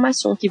 des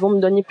formations qui vont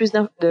me donner plus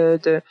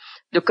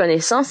de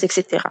connaissances,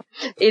 etc.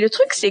 Et le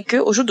truc, c'est que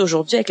au jour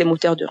d'aujourd'hui, avec les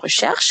moteurs de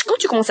recherche, quand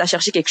tu commences à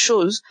chercher quelque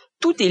chose,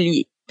 tout est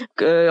lié.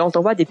 On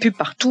t'envoie des pubs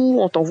partout,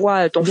 on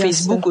t'envoie ton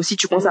Facebook aussi,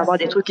 tu commences à avoir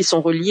des trucs qui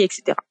sont reliés,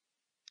 etc.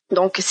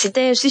 Donc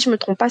c'était, si je me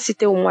trompe pas,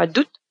 c'était au mois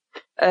d'août.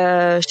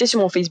 J'étais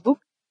sur mon Facebook,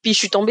 puis je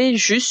suis tombée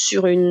juste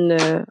sur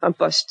un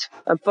post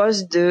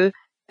de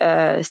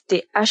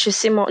c'était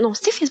non,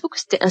 c'était Facebook ou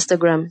c'était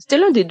Instagram, c'était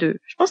l'un des deux.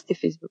 Je pense que c'était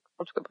Facebook,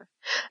 en tout cas bref.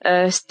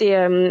 C'était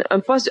un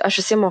post de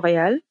HEC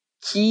Montréal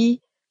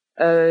qui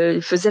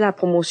faisait la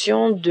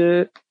promotion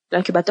de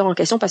l'incubateur en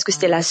question parce que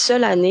c'était la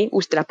seule année, ou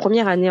c'était la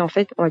première année en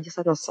fait, on va dire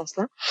ça dans ce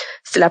sens-là,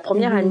 c'était la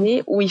première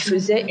année où ils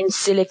faisaient une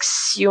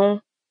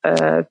sélection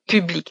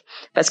publique.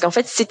 Parce qu'en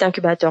fait, cet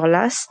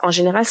incubateur-là, en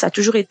général, ça a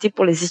toujours été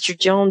pour les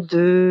étudiants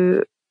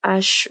de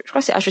je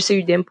crois que c'est HEC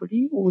UDM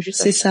Poly ou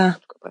juste. C'est ça.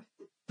 Bref,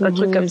 un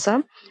truc comme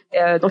ça.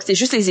 Donc c'était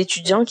juste les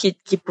étudiants qui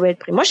pouvaient être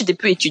pris. Moi, j'étais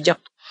plus étudiante.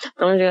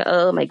 Donc,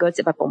 oh my god,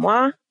 c'est pas pour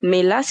moi.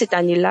 Mais là, cette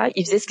année-là,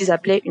 ils faisaient ce qu'ils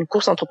appelaient une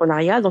course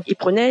entrepreneuriale. Donc, ils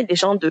prenaient des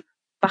gens de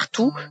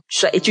partout, que tu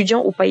sois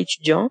étudiant ou pas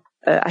étudiant,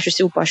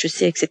 HEC ou pas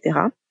HEC,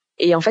 etc.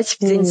 Et en fait, ils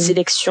faisaient une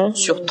sélection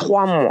sur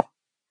 3 mois.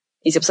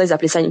 Et c'est pour ça qu'ils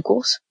appelaient ça une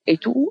course et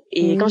tout.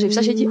 Et quand j'ai vu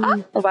ça, j'ai dit,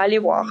 on va aller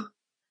voir.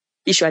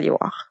 Puis je suis allée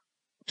voir.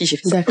 Puis j'ai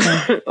fait ça. D'accord.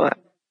 Ouais.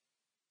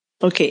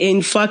 OK. Et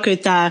une fois que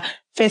tu as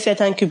fait cet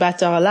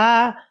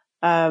incubateur-là,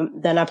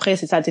 après,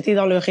 c'est ça, tu étais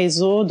dans le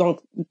réseau. Donc,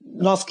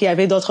 lorsqu'il y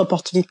avait d'autres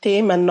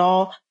opportunités,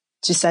 maintenant,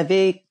 tu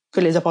savais que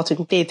les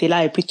opportunités étaient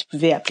là et puis tu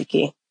pouvais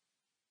appliquer.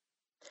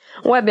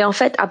 Ouais, ben en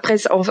fait, après,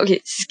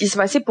 okay, ce qui s'est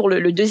passé pour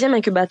le deuxième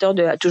incubateur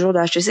toujours de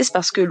HEC, c'est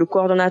parce que le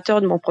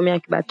coordonnateur de mon premier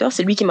incubateur,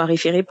 c'est lui qui m'a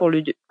référé pour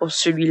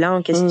celui-là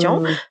en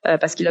question,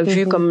 parce qu'il a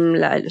vu comme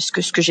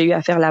ce que j'ai eu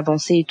à faire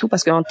l'avancée et tout,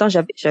 parce qu'en temps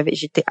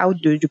j'étais out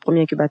du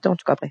premier incubateur, en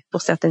tout cas bref,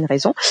 pour certaines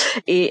raisons,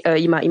 et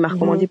il m'a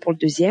recommandé pour le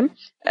deuxième.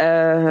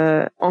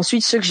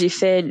 Ensuite, ce que j'ai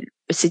fait,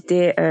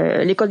 c'était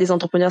l'école des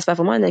entrepreneurs, c'est pas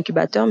vraiment un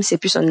incubateur, mais c'est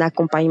plus un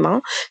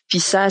accompagnement. Puis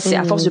ça, c'est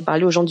à force de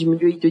parler aux gens du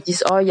milieu, ils te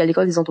disent il y a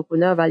l'école des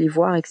entrepreneurs, va aller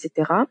voir, etc.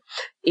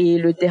 Et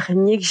le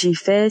dernier que j'ai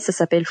fait, ça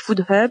s'appelle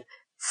Food Hub.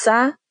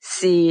 Ça,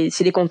 c'est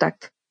des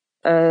contacts.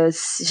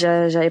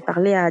 J'avais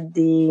parlé à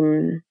des.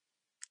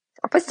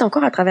 En fait, c'était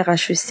encore à travers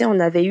HEC. On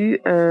avait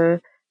eu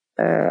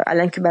à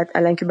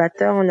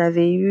l'incubateur, on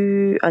avait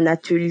eu un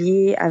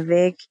atelier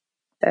avec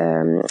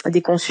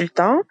des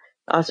consultants.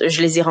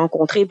 Je les ai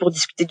rencontrés pour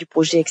discuter du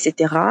projet,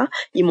 etc.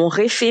 Ils m'ont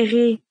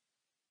référé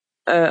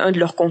un de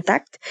leurs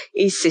contacts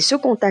et c'est ce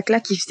contact-là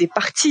qui faisait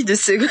partie de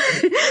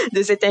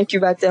de cet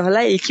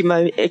incubateur-là et qui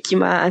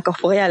m'a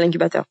incorporé à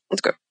l'incubateur. En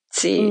tout cas,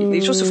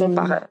 les choses se font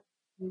par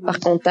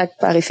contact,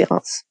 par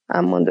référence à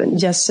un moment donné.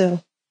 Bien sûr.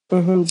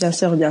 Bien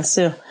sûr, bien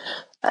sûr.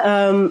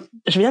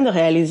 Je viens de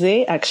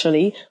réaliser,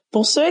 actually,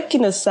 pour ceux qui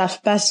ne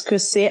savent pas ce que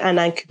c'est un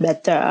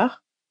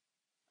incubateur,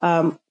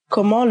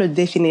 comment le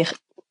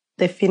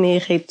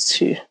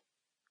définirais-tu?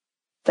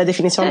 La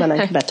définition d'un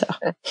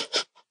incubateur.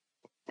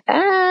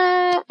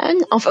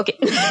 Enfin, ok.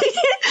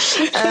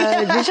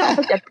 Déjà, en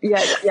fait, il y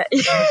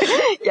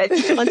a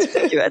différents types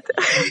d'incubateurs.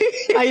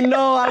 I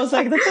know, I was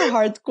like, that's a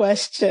hard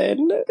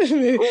question.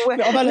 Mais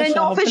on va le faire.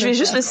 Non, en fait, je vais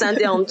juste le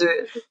scinder en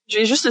deux.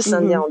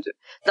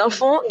 Dans le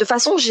fond, de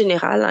façon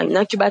générale, un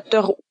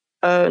incubateur,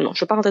 non,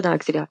 je vais pas rentrer dans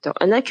l'accélérateur.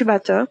 Un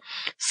incubateur,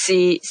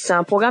 c'est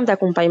un programme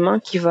d'accompagnement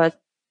qui va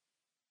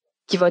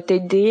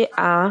t'aider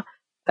à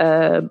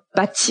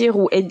bâtir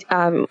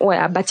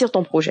à bâtir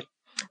ton projet.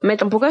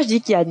 Maintenant, pourquoi je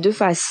dis qu'il y a 2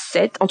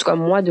 facettes, en tout cas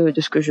moi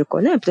de ce que je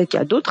connais, peut-être qu'il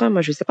y a d'autres,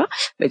 moi je sais pas,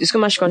 mais de ce que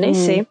moi je connais,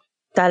 c'est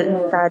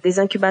t'as des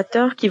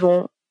incubateurs qui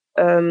vont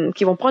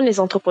prendre les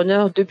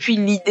entrepreneurs depuis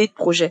l'idée de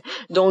projet.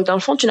 Donc dans le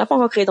fond, tu n'as pas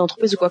encore créé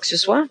d'entreprise ou quoi que ce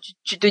soit,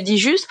 tu te dis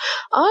juste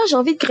j'ai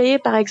envie de créer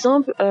par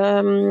exemple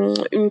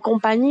une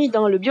compagnie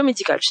dans le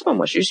biomédical. Je sais pas,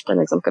 moi je vais juste prendre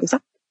un exemple comme ça.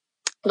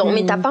 Donc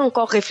mais t'as pas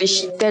encore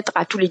réfléchi peut-être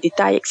à tous les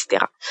détails,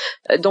 etc.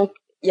 Donc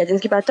il y a des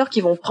incubateurs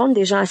qui vont prendre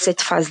des gens à cette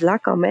phase-là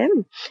quand même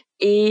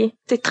et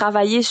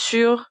travailler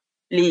sur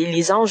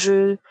les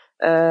enjeux,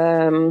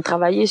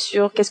 travailler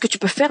sur qu'est-ce que tu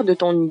peux faire de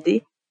ton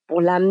idée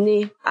pour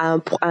l'amener à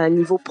un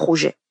niveau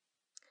projet.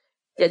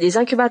 Il y a des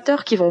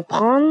incubateurs qui vont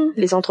prendre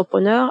les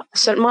entrepreneurs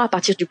seulement à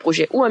partir du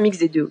projet ou un mix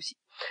des deux aussi.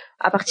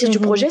 À partir du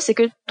projet, c'est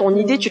que ton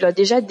idée, tu l'as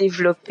déjà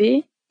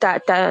développée,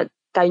 t'as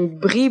une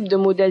bribe de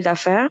modèle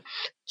d'affaires,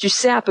 tu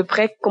sais à peu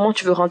près comment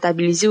tu veux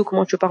rentabiliser ou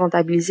comment tu veux pas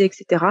rentabiliser,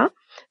 etc.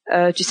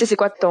 Tu sais c'est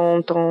quoi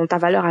ta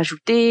valeur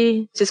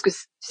ajoutée, tu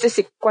sais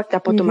c'est quoi que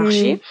t'apportes au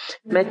marché.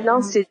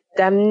 Maintenant, c'est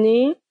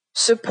d'amener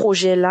ce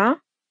projet-là,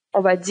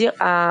 on va dire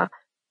à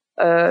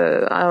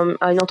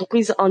une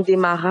entreprise en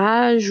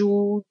démarrage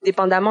ou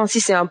dépendamment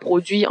si c'est un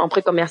produit en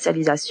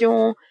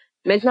pré-commercialisation.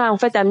 Maintenant, en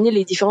fait, amener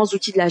les différents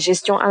outils de la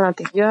gestion à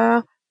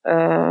l'intérieur,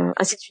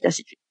 ainsi de suite,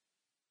 ainsi de suite.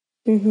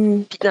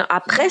 Puis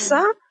après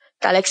ça,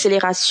 t'as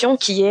l'accélération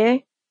qui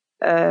est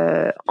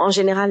en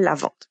général la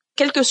vente.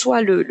 Quelle que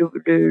soit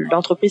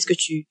l'entreprise que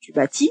tu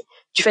bâtis,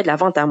 tu fais de la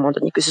vente à un moment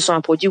donné, que ce soit un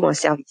produit ou un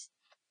service.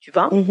 Tu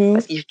vends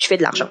parce que tu fais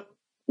de l'argent.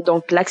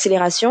 Donc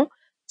l'accélération,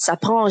 ça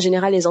prend en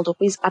général les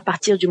entreprises à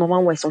partir du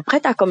moment où elles sont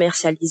prêtes à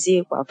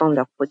commercialiser ou à vendre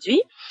leurs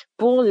produits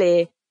pour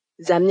les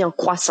amener en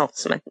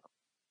croissance maintenant.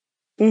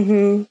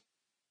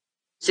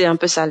 C'est un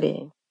peu ça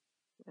les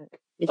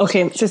OK,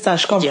 c'est ça,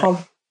 je comprends.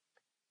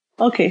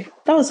 OK,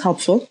 that was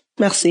helpful.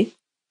 Merci.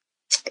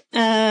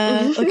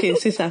 OK,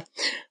 c'est ça.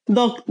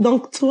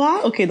 Donc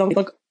toi, OK, donc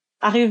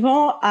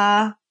arrivons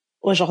à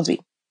aujourd'hui.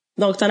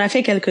 Donc tu en as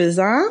fait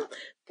quelques-uns,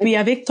 puis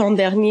avec ton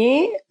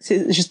dernier,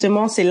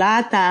 c'est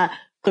là t'as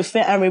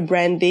refait un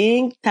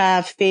rebranding,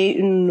 t'as fait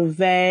une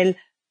nouvelle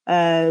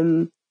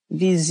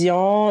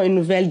vision, une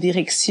nouvelle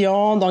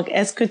direction. Donc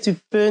est-ce que tu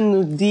peux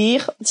nous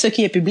dire ce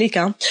qui est public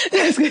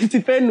est-ce que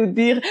tu peux nous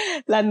dire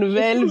la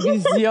nouvelle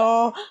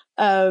vision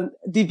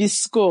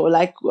d'Hibisco,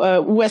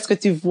 où est-ce que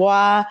tu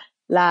vois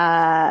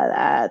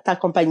ta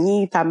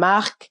compagnie, ta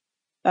marque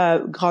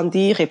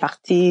grandir et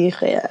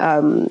partir,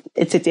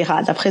 etc.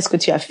 D'après ce que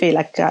tu as fait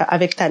là,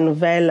 avec ta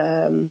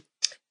nouvelle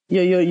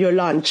your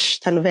launch,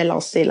 ta nouvelle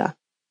lancée là.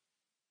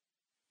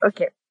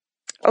 Ok.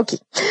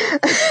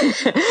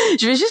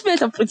 Je vais juste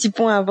mettre un petit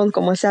point avant de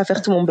commencer à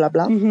faire tout mon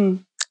blabla.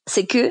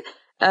 C'est que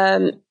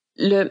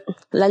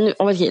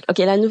on va dire,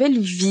 la nouvelle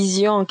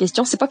vision en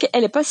question, c'est pas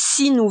qu'elle est pas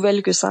si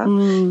nouvelle que ça.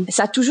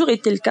 Ça a toujours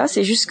été le cas.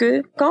 C'est juste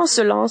que quand on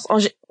se lance,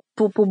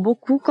 pour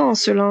beaucoup, quand on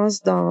se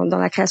lance dans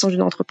la création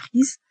d'une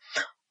entreprise,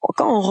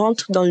 quand on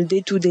rentre dans le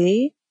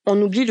day-to-day, on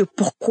oublie le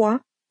pourquoi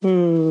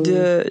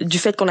du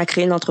fait qu'on a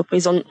créé une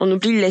entreprise. On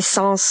oublie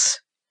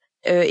l'essence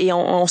et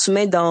on se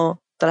met dans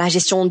la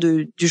gestion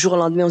du jour au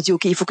lendemain. On se dit,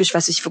 OK, il faut que je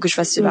fasse ceci, il faut que je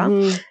fasse cela.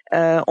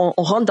 On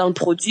rentre dans le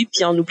produit,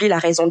 puis on oublie la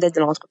raison d'être de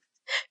l'entreprise.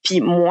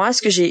 Puis moi,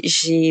 ce que j'ai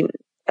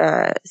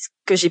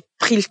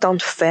pris le temps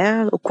de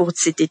faire au cours de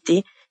cet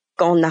été,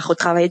 quand on a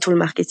retravaillé tout le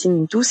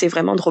marketing et tout, c'est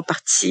vraiment de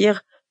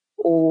repartir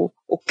au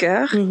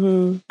cœur,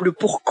 le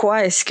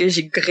pourquoi est-ce que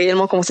j'ai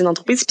réellement commencé une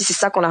entreprise, puis c'est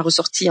ça qu'on a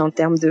ressorti en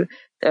termes de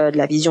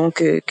la vision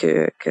que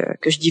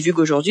je divulgue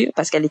aujourd'hui,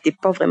 parce qu'elle n'était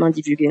pas vraiment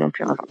divulguée non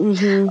plus avant.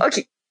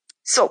 OK.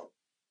 So.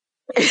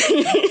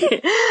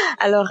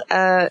 Alors,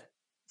 quand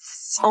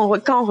on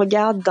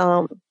regarde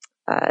dans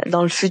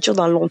le futur,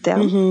 dans le long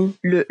terme,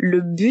 le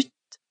but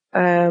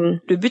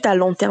à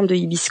long terme de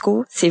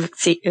Hibisco, c'est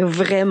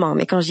vraiment,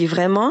 mais quand je dis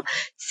vraiment,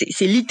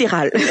 c'est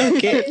littéral.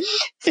 Okay.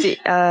 C'est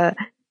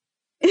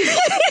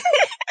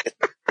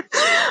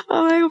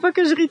oh my God, faut pas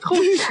que je ris trop.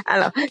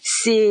 Alors,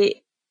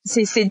 c'est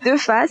deux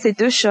phases, c'est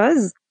deux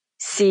choses.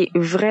 C'est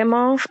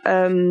vraiment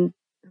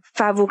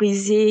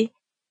favoriser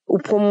ou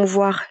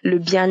promouvoir le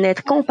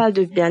bien-être. Quand on parle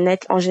de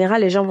bien-être, en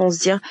général, les gens vont se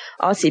dire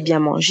 « c'est bien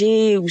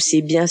manger » ou «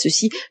 c'est bien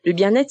ceci ». Le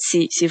bien-être,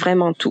 c'est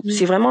vraiment tout.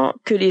 C'est vraiment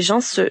que les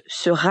gens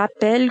se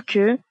rappellent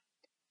que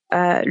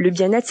le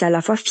bien-être, c'est à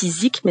la fois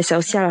physique, mais c'est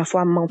aussi à la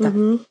fois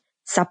mental.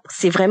 Ça,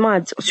 c'est vraiment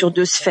sur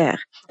deux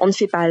sphères. On ne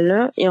fait pas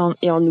l'un et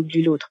on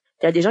oublie l'autre.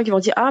 Il y a des gens qui vont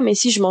dire mais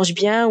si je mange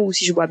bien ou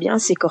si je bois bien,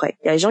 c'est correct.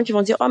 Il y a des gens qui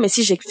vont dire mais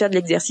si je fais de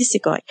l'exercice, c'est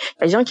correct.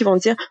 Il y a des gens qui vont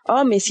dire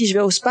mais si je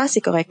vais au spa,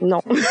 c'est correct.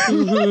 Non.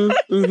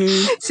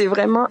 C'est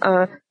vraiment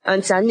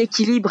c'est un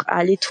équilibre à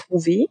aller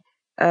trouver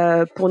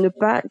pour ne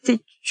pas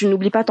tu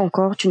n'oublies pas ton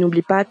corps, tu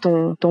n'oublies pas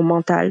ton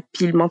mental.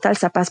 Puis le mental,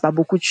 ça passe par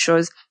beaucoup de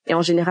choses et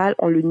en général,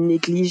 on le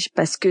néglige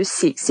parce que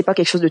c'est pas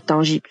quelque chose de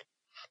tangible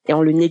et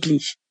on le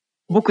néglige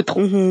beaucoup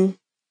trop.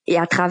 Et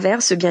à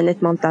travers ce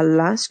bien-être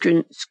mental-là, ce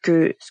que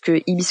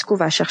Hibisco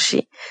va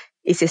chercher,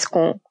 et c'est ce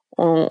qu'on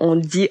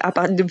dit à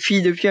part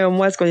depuis un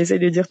mois, ce qu'on essaie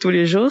de dire tous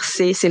les jours,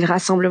 c'est le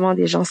rassemblement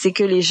des gens. C'est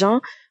que les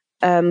gens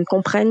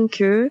comprennent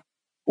que,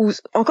 ou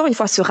encore une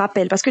fois se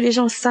rappellent, parce que les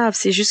gens savent,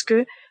 c'est juste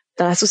que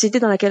dans la société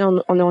dans laquelle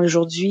on est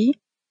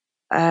aujourd'hui,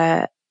 tout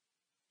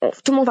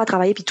le monde va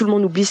travailler puis tout le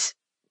monde oublie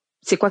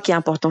c'est quoi qui est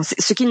important.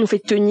 Ce qui nous fait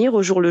tenir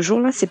au jour le jour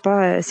là, c'est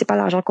pas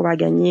l'argent qu'on va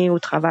gagner au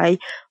travail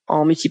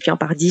en multipliant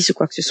par 10 ou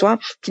quoi que ce soit.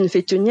 Ce qui nous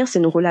fait tenir, c'est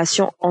nos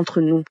relations entre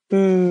nous.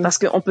 Parce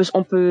que on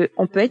peut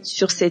être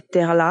sur cette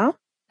terre-là,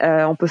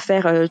 on peut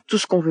faire tout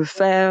ce qu'on veut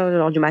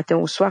faire du matin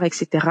au soir,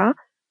 etc.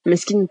 Mais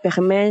ce qui nous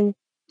permet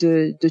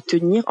de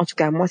tenir, en tout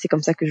cas moi c'est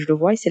comme ça que je le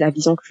vois et c'est la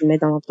vision que je mets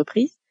dans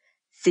l'entreprise,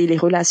 c'est les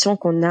relations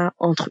qu'on a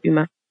entre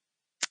humains.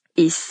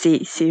 Et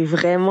c'est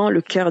vraiment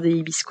le cœur de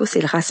Hibisco, c'est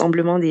le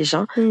rassemblement des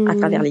gens à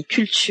travers les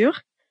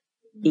cultures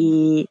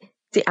et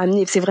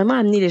c'est vraiment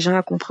amener les gens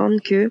à comprendre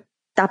que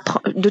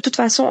de toute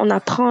façon on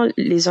apprend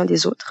les uns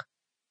des autres.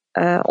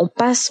 On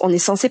est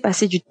censé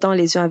passer du temps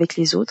les uns avec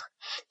les autres.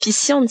 Puis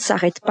si on ne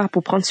s'arrête pas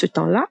pour prendre ce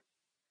temps-là,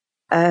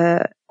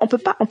 on peut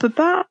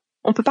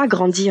pas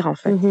grandir en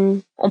fait.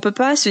 On peut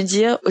pas se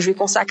dire je vais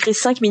consacrer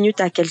 5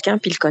 minutes à quelqu'un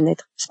puis le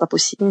connaître, c'est pas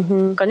possible.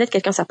 Connaître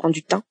quelqu'un, ça prend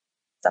du temps.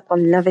 Ça prend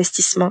de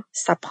l'investissement,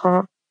 ça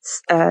prend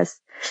ça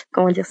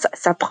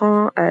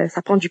prend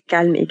du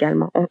calme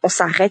également. On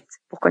s'arrête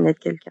pour connaître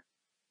quelqu'un.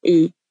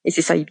 Et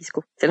c'est ça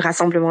Hibisco, c'est le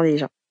rassemblement des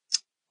gens.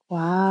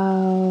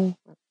 Wow.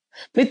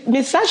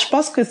 Mais ça je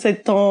pense que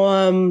c'est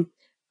ton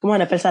comment on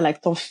appelle ça là,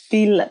 ton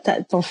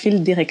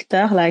fil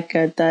directeur là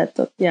que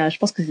je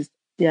pense que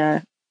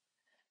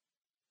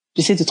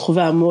j'essaie de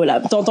trouver un mot là.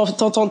 Ton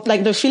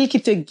le fil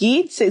qui te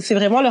guide, c'est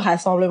vraiment le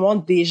rassemblement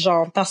des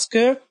gens parce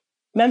que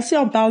même si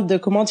on parle de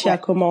comment tu as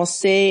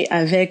commencé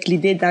avec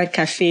l'idée d'un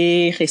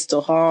café,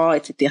 restaurant,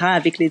 etc.,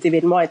 avec les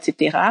événements,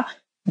 etc.,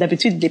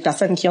 d'habitude, les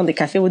personnes qui ont des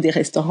cafés ou des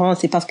restaurants,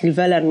 c'est parce qu'ils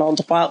veulent un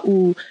endroit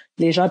où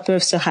les gens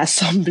peuvent se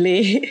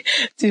rassembler,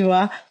 tu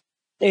vois,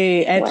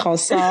 et être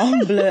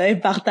ensemble et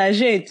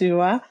partager, tu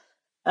vois.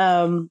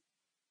 Donc,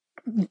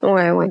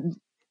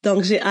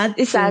 j'ai hâte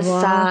de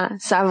voir.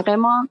 Ça a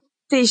vraiment,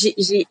 tu sais,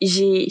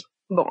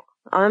 bon,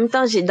 en même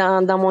temps,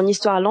 dans mon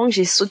histoire longue,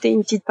 j'ai sauté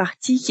une petite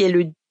partie qui est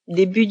le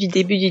début du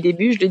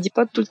début. Je le dis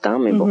pas tout le temps,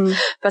 mais bon.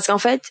 Parce qu'en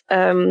fait,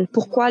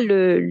 pourquoi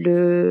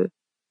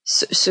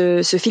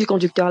ce fil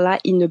conducteur là,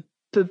 il ne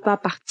peut pas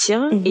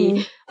partir.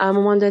 Et à un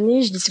moment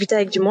donné, je discutais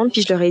avec du monde,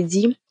 puis je leur ai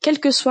dit, quelle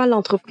que soit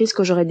l'entreprise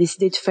que j'aurais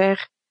décidé de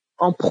faire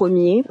en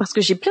premier, parce que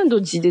j'ai plein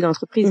d'autres idées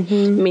d'entreprise,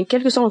 mais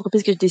quelle que soit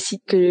l'entreprise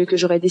que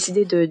j'aurais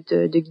décidé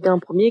de guider en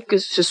premier, que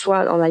ce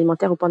soit en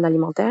alimentaire ou pas en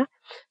alimentaire,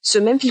 ce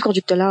même fil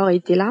conducteur-là aurait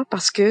été là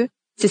parce que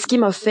c'est ce qui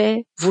m'a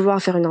fait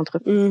vouloir faire une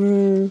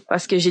entreprise.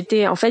 Parce que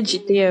j'étais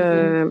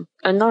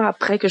un an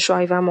après que je suis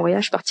arrivée à Montréal,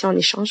 je suis partie en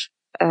échange.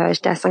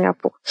 J'étais à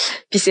Singapour.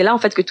 Puis c'est là en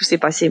fait que tout s'est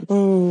passé.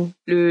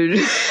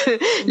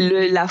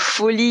 La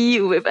folie,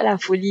 ou pas la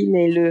folie,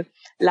 mais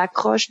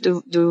l'accroche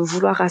de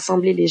vouloir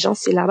rassembler les gens,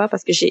 c'est là-bas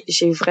parce que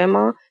j'ai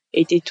vraiment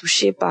été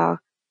touchée par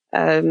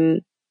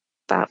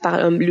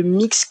le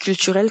mix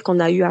culturel qu'on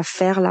a eu à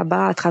faire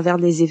là-bas à travers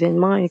des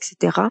événements,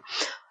 etc.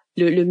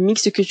 Le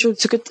mix de culture,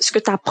 ce que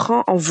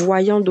t'apprends en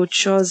voyant d'autres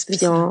choses,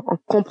 puis en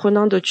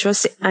comprenant d'autres choses,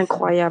 c'est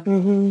incroyable.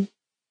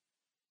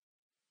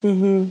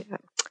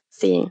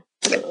 C'est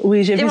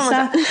oui, j'ai vu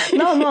ça. C'est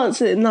vraiment,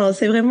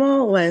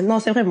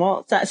 c'est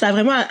vraiment, ça a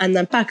vraiment un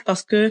impact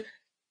parce que,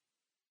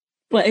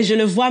 et je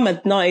le vois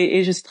maintenant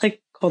et je suis très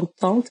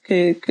contente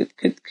que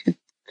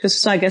ce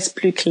soit, I guess,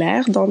 plus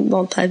clair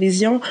dans ta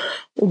vision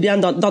ou bien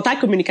dans ta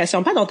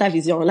communication, pas dans ta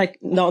vision, like,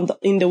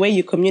 in the way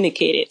you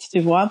communicate it, tu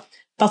vois.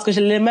 Parce que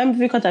je l'ai même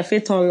vu quand t'as fait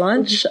ton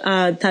lunch,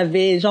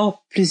 t'avais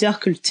genre plusieurs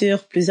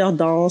cultures, plusieurs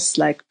danses,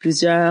 like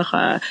plusieurs,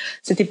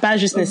 c'était pas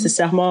juste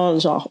nécessairement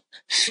genre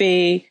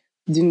fait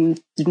d'une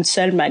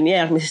seule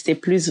manière, mais c'était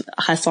plus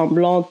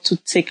rassemblant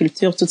toutes ces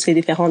cultures, toutes ces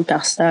différentes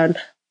personnes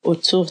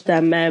autour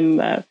d'un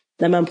même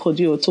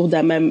produit, autour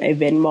d'un même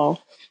événement.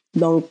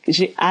 Donc,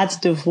 j'ai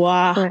hâte de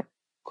voir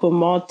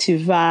comment tu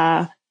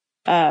vas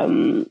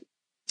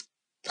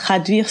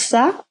traduire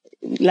ça,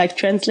 like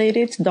translate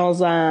it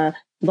dans un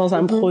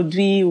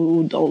produit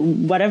ou dans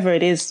whatever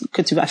it is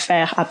que tu vas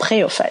faire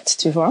après, au fait,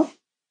 tu vois.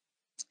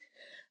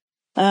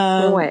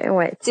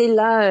 Ouais. Tu sais,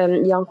 là,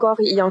 il y a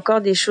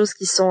encore des choses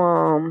qui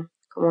sont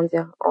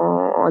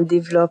en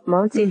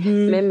développement, tu sais,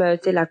 même,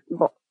 tu sais,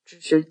 bon,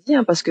 je le dis,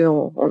 parce que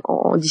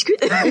on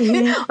discute. On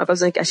n'a pas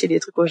besoin de cacher des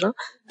trucs aux gens.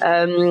 Tu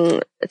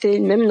sais,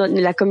 même dans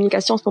la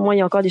communication, en ce moment, il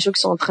y a encore des choses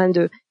qui sont en train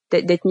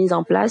d'être mises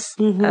en place,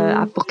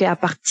 pour qu'à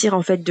partir,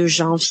 en fait, de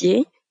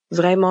janvier,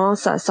 vraiment,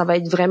 ça va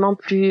être vraiment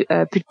plus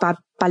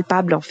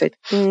palpable, en fait.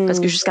 Parce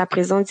que jusqu'à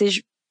présent, tu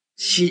sais,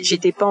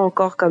 j'étais pas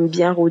encore comme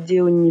bien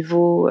rodée au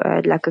niveau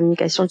de la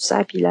communication, tout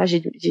ça. Puis là,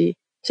 j'ai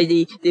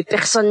des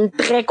personnes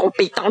très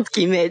compétentes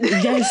qui m'aident.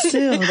 Bien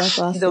sûr,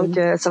 d'accord. Donc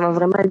ça va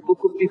vraiment être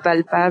beaucoup plus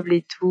palpable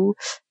et tout.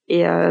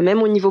 Et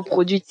même au niveau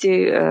produit, tu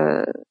sais,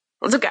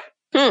 en tout cas.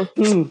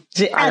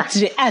 J'ai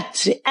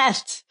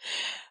hâte.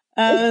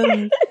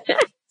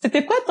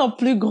 C'était quoi ton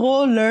plus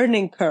gros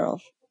learning curve?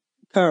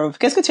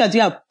 Qu'est-ce que tu as dû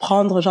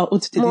apprendre, genre où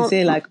tu te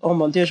disais, like, oh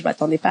mon Dieu, je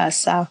m'attendais pas à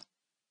ça.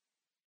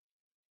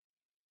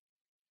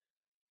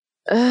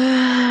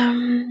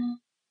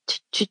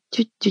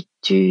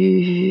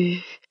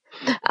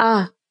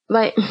 Ah,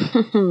 ouais.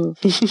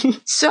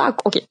 Ce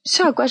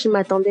à quoi je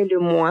m'attendais le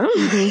moins,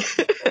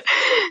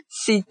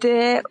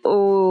 c'était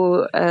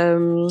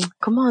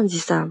comment on dit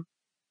ça?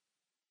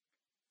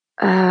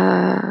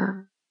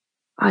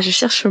 Je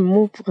cherche un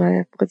mot pour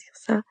dire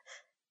ça.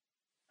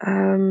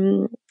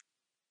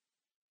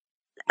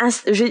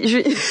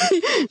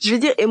 Je vais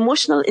dire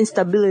emotional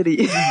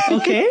instability.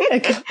 Ok.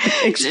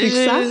 Explique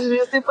ça. Je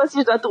sais pas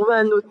si je dois trouver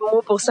un autre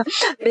mot pour ça.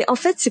 Mais en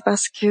fait, c'est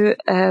parce que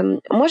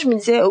moi, je me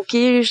disais, ok,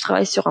 je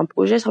travaille sur un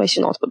projet, je travaille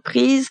sur une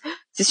entreprise.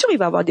 C'est sûr, il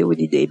va y avoir des hauts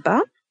et des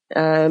bas.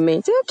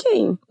 Mais tu sais,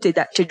 ok,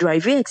 t'es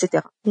drivé,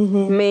 etc.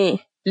 Mais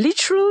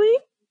literally,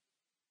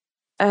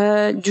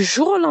 du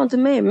jour au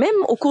lendemain,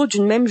 même au cours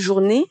d'une même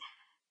journée,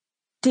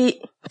 t'es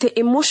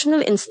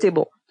emotional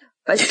unstable.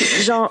 Parce que,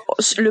 genre,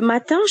 le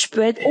matin, je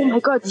peux être, oh my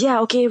God,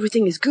 yeah, okay,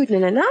 everything is good,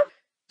 nanana.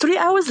 3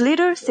 hours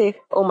later, c'est,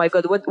 oh my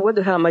God, what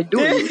the hell am I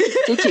doing?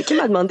 Qui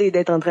m'a demandé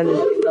d'être en train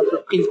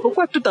d'entreprise?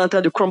 Pourquoi tout est en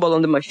train de crumble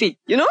under my feet?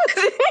 You know?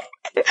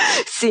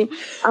 c'est,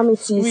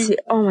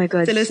 oh my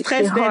God. C'est le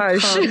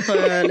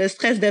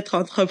stress d'être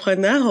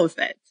entrepreneur, en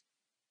fait.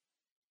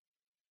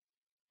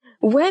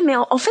 Ouais, mais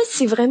en fait,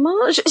 c'est vraiment,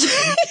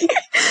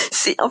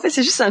 en fait,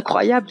 c'est juste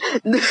incroyable.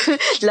 De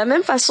la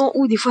même façon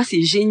où des fois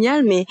c'est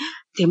génial, mais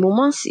des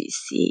moments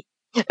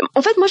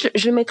en fait, moi,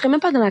 je le mettrais même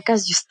pas dans la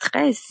case du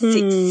stress.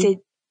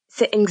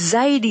 C'est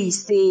anxiety,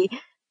 c'est,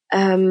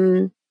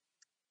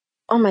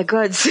 oh my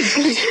God,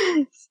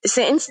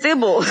 c'est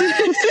unstable.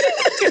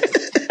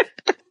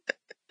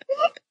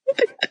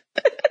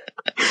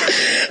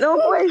 Donc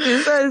ouais, c'est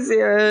ça,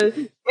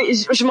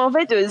 je m'en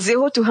vais de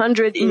 0 to 100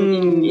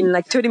 in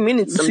like 30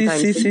 minutes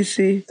sometimes. Si.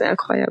 C'est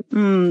incroyable.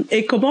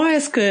 Et comment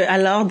est-ce que,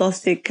 alors, dans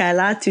ces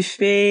cas-là, tu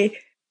fais,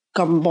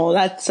 comme, bon,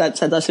 là, ça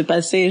doit se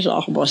passer,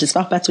 genre, bon,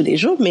 j'espère pas tous les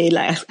jours, mais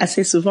là,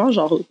 assez souvent,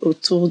 genre,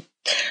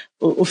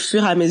 au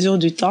fur et à mesure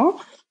du temps.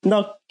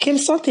 Donc, quelles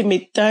sont tes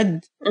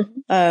méthodes,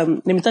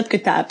 les méthodes que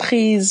tu as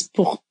apprises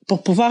pour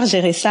pouvoir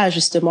gérer ça,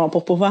 justement,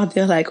 pour pouvoir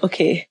dire, like,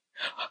 okay,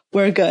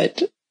 we're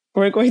good.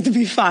 We're going to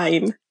be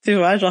fine. Tu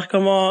vois, genre,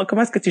 comment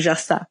est-ce que tu gères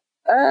ça?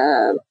 Tu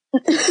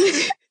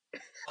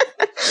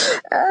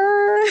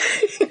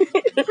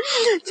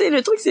sais,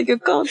 le truc, c'est que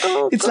quand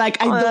It's like,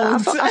 I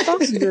don't. À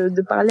force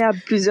de parler à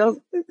plusieurs,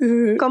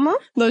 comment?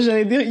 Non,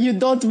 j'allais dire, you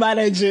don't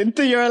manage it.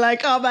 You're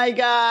like, oh my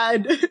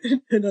God.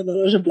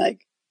 Non, je blague.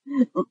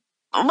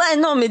 Ouais,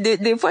 non, mais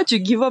des fois, tu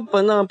give up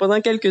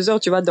pendant quelques heures,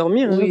 tu vas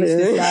dormir. Oui,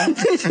 c'est ça.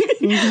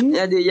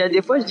 Il y a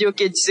des fois, je dis, OK,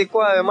 tu sais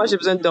quoi, moi, j'ai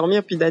besoin de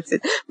dormir, puis that's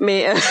it.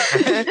 Mais, tu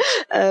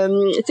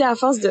sais, à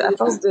force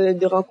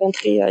de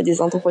rencontrer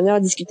des entrepreneurs,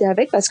 discuter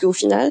avec, parce qu'au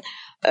final,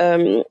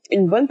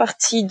 une bonne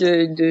partie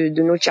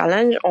de nos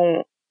challenges,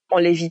 on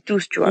les vit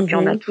tous, tu vois, puis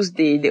on a tous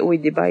des hauts et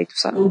des bas et tout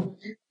ça.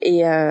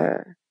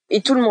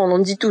 Et tout le monde, on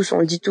le dit tous.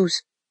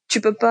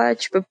 Tu peux pas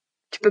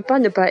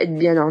ne pas être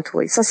bien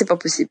entouré. Ça, c'est pas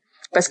possible.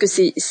 Parce que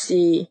c'est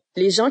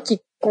les gens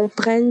qui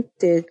comprennent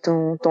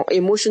ton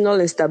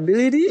emotional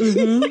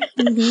instability,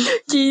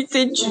 qui,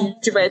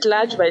 tu vas être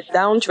là, tu vas être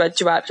down, tu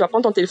vas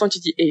prendre ton téléphone, tu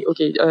dis, hey,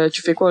 OK,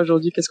 tu fais quoi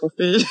aujourd'hui? Qu'est-ce qu'on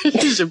fait?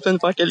 J'ai besoin de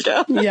voir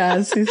quelqu'un.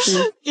 Yeah, c'est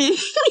sûr. Puis,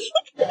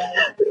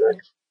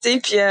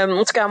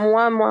 en tout cas,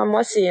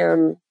 moi, c'est,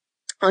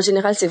 en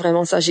général, c'est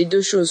vraiment ça. J'ai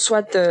deux choses.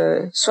 Soit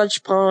je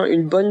prends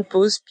une bonne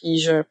pause, puis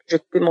je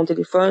coupe mon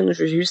téléphone,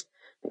 je vais juste,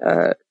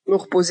 me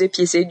reposer,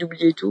 puis essayer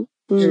d'oublier tout.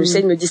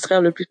 J'essaie de me distraire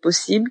le plus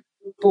possible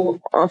pour,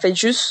 en fait,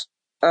 juste,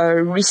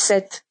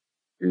 reset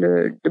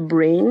the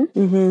brain,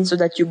 so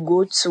that you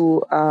go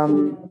to,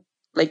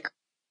 like,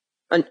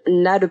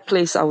 another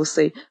place, I would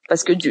say.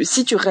 Parce que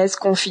si tu restes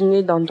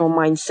confiné dans ton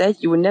mindset,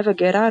 you will never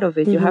get out of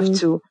it. You have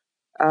to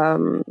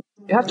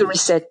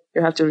reset.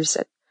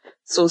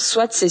 So,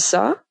 soit c'est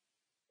ça.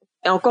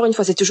 Et encore une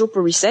fois, c'est toujours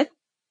pour reset.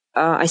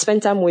 I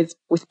spend time with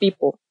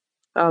people,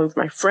 with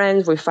my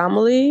friends, with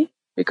family,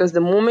 because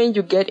the moment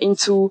you get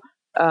into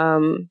a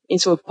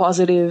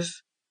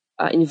positive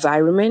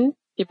environment,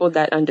 people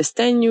that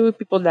understand you,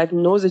 people that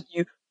know that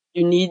you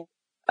need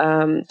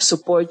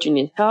support, you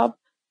need help,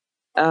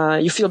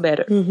 you feel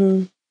better.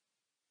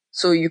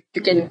 So you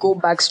can go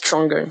back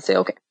stronger and say,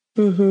 okay,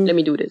 let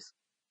me do this.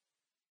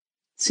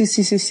 Si,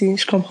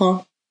 je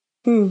comprends.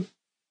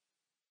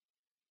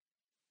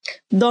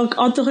 Donc,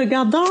 en te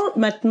regardant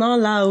maintenant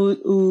là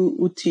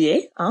où tu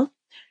es, hein,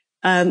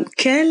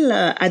 quel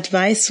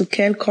advice ou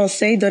quel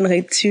conseil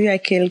donnerais-tu à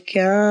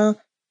quelqu'un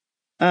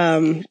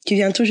qui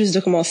vient tout juste de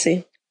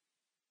commencer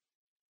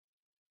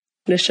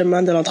le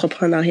chemin de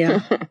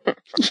l'entrepreneuriat?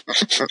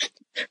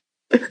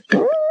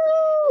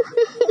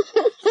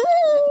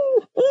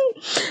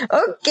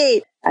 OK.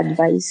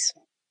 Advice.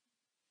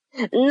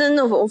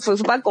 Non, faut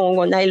pas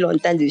qu'on aille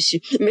longtemps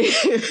dessus. Mais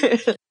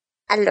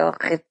alors,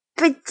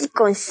 petit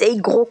conseil,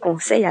 gros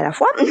conseil à la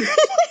fois.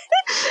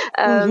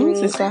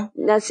 C'est ça.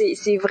 Là,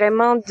 c'est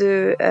vraiment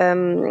de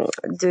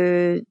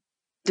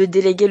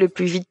déléguer le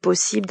plus vite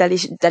possible,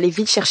 d'aller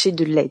vite chercher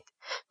de l'aide.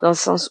 Dans le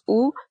sens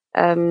où,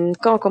 quand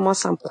on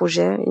commence un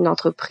projet, une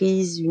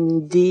entreprise, une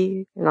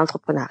idée, un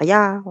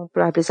entrepreneuriat, on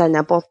peut appeler ça de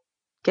n'importe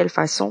quelle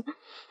façon.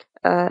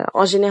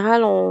 En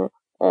général,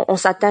 on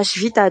s'attache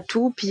vite à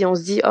tout, puis on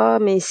se dit, oh,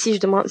 mais si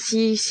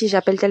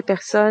j'appelle telle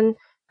personne,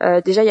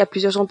 déjà il y a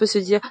plusieurs gens, on peut se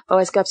dire, oh,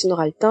 est-ce que la personne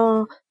aura le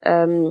temps?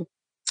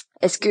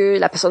 Est-ce que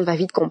la personne va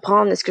vite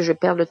comprendre? Est-ce que je vais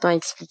perdre le temps à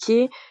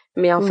expliquer?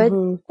 Mais en fait,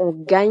 on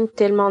gagne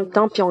tellement de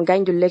temps, puis on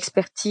gagne de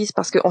l'expertise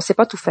parce qu'on sait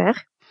pas tout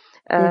faire.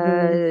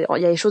 Il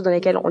y a des choses dans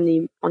lesquelles on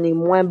est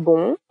moins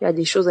bon, il y a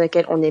des choses dans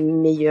lesquelles on est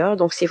meilleur.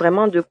 Donc c'est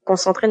vraiment de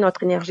concentrer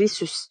notre énergie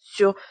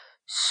sur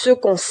ce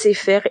qu'on sait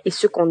faire et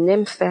ce qu'on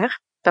aime faire.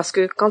 Parce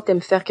que quand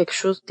t'aimes faire quelque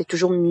chose, t'es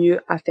toujours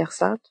mieux à faire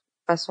ça, de toute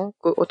façon,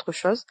 qu'autre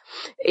chose.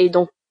 Et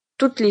donc,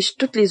 toutes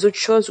les autres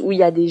choses où il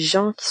y a des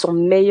gens qui sont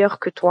meilleurs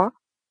que toi,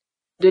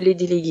 de les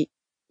déléguer.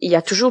 Il y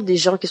a toujours des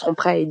gens qui seront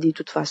prêts à aider de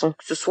toute façon,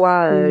 que ce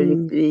soit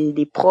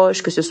les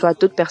proches, que ce soit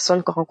d'autres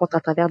personnes qu'on rencontre à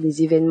travers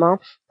des événements,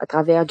 à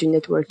travers du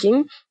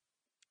networking.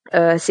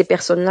 Ces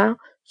personnes-là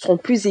seront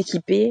plus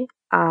équipées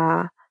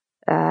à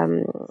faire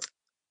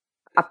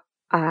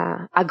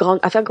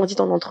grandir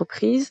ton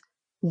entreprise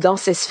dans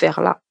ces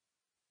sphères-là.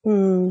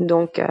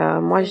 Donc,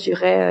 moi, je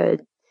dirais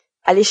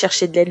aller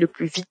chercher de l'aide le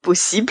plus vite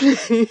possible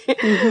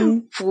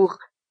pour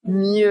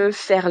mieux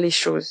faire les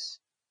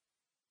choses.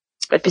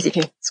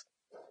 Okay.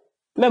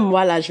 Même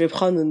moi, là, je vais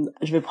prendre une note.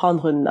 Je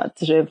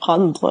vais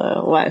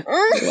prendre, ouais.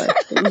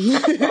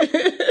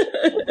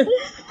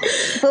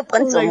 Faut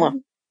prendre sur moi.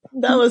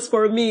 That was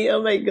for me.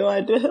 Oh my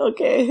God.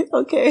 Okay.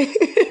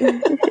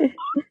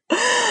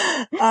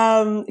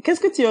 Qu'est-ce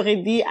que tu aurais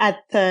dit at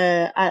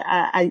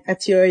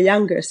your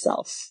younger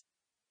self?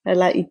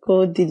 La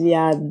Hiko d'il y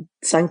a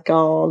 5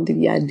 ans,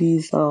 d'il y a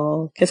 10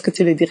 ans. Qu'est-ce que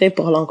tu lui dirais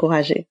pour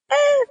l'encourager?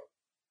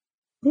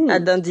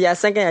 D'il y a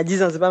 5 ans, il y a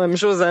 10 ans, c'est pas la même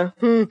chose, hein.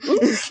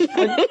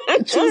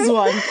 Choose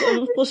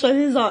one. Faut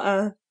choisir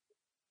un.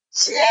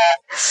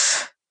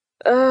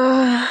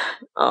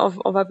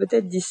 On va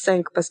peut-être dire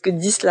 5, parce que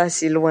 10 là,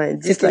 c'est loin.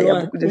 10 là, il y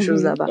a beaucoup de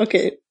choses là-bas. OK.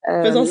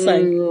 Faisons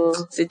 5.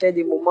 C'était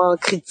des moments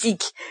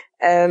critiques.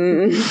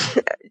 Il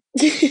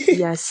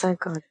y a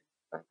 5 ans.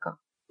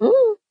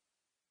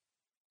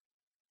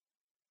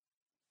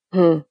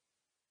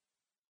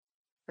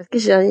 Parce que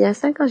il y a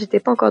 5 ans, j'étais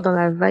pas encore dans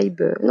la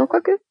vibe. Non,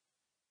 quoique.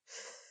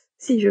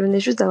 Si, je venais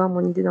juste d'avoir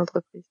mon idée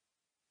d'entreprise.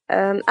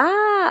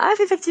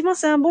 Effectivement,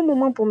 c'est un bon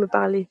moment pour me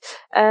parler.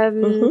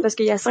 Parce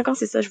qu'il y a 5 ans,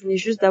 c'est ça, je venais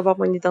juste d'avoir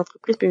mon idée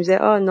d'entreprise, puis je me disais,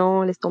 oh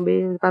non, laisse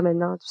tomber, pas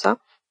maintenant, tout ça.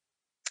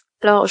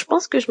 Alors, je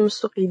pense que je me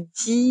serais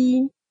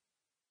dit,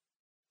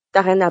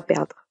 t'as rien à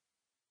perdre.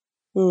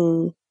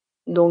 Mm.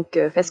 Donc,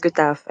 fais ce que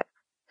t'as à faire.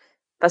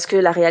 Parce que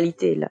la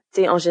réalité est là.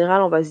 Tu sais, en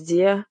général, on va se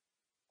dire,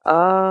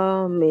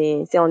 ah,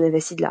 mais tu sais, on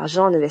investit de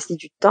l'argent, on investit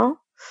du temps,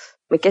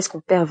 mais qu'est-ce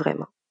qu'on perd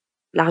vraiment?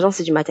 L'argent,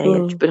 c'est du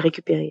matériel, tu peux le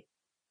récupérer.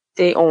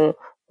 Tu sais, on,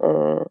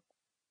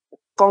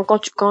 quand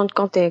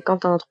t'es en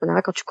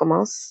entrepreneuriat, quand tu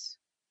commences,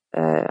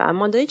 à un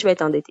moment donné, tu vas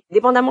être endetté.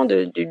 Dépendamment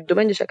du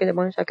domaine de chacun,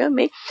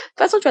 mais de toute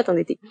façon, tu vas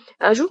t'endetter.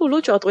 Un jour ou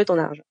l'autre, tu vas retrouver ton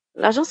argent.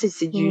 L'argent,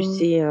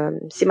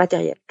 c'est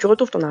matériel. Tu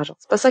retrouves ton argent.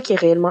 C'est pas ça qui est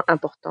réellement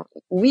important.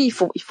 Oui,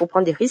 il faut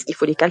prendre des risques, il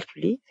faut les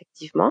calculer,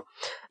 effectivement.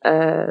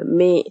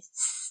 Mais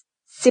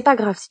c'est pas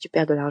grave si tu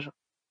perds de l'argent.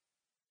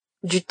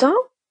 Du temps,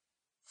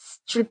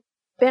 tu le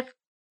perds.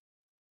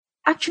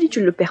 Actually,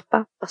 tu le perds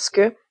pas parce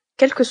que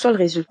quel que soit le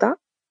résultat,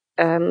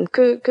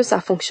 que ça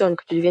fonctionne,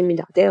 que tu deviennes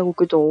milliardaire ou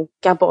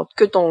qu'importe,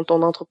 que ton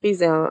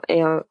entreprise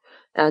ait un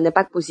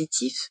impact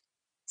positif,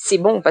 c'est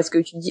bon parce que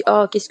tu te dis,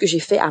 oh, qu'est-ce que j'ai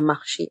fait à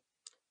marcher?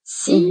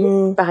 Si,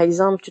 par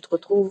exemple, tu te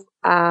retrouves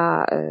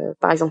à,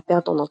 par exemple,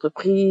 perdre ton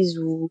entreprise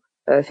ou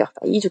faire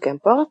faillite ou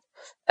qu'importe,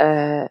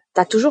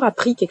 t'as toujours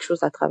appris quelque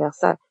chose à travers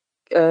ça.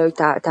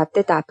 T'as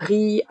peut-être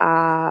appris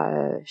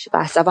à, je sais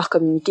pas, à savoir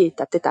communiquer.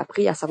 T'as peut-être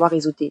appris à savoir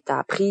réseauter. T'as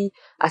appris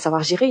à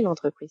savoir gérer une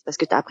entreprise parce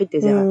que t'as appris de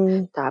tes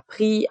erreurs. T'as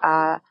appris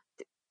à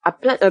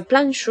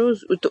plein de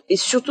choses et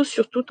surtout,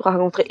 tu as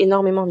rencontré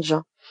énormément de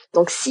gens.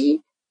 Donc,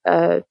 si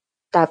t'as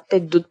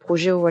peut-être d'autres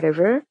projets ou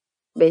whatever,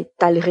 ben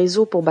t'as le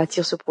réseau pour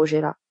bâtir ce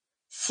projet-là.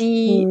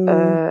 Si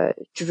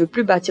tu veux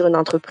plus bâtir une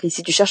entreprise,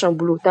 si tu cherches un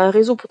boulot, t'as un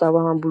réseau pour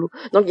t'avoir un boulot.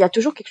 Donc, il y a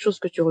toujours quelque chose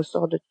que tu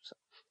ressors de tout ça.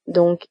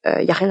 Donc,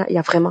 il y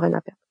a vraiment rien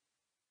à perdre.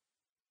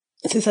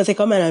 C'est ça, c'est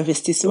comme un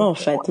investissement, en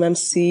fait, même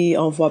si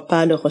on voit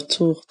pas le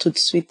retour tout de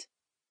suite.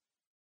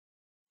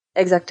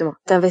 Exactement.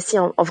 T'investis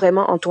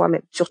vraiment en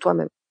toi-même, sur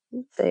toi-même.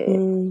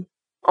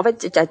 En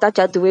fait,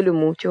 t'as trouvé le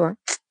mot, tu vois.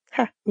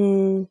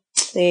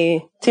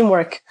 Et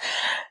teamwork.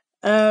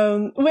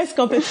 Où est-ce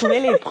qu'on peut trouver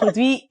les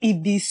produits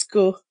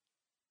Hibisco?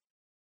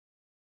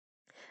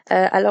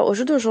 Alors, au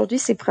jour d'aujourd'hui,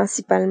 c'est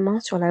principalement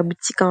sur la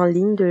boutique en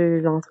ligne de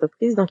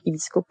l'entreprise, donc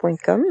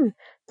hibisco.com.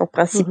 Donc,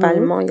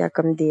 principalement, il y a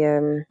comme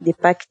des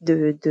packs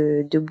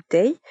de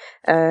bouteilles.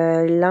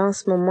 Là, en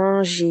ce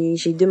moment,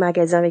 j'ai 2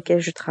 magasins avec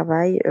lesquels je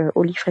travaille.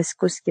 Oli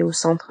Frescos, qui est au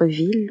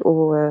centre-ville,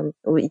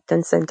 au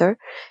Eaton Center,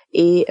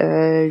 et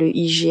le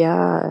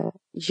IGA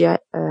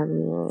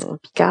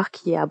Picard,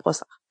 qui est à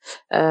Brossard.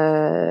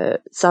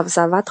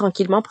 Ça va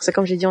tranquillement, parce que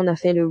comme j'ai dit, on a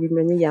fait le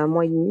remaniement il y a 1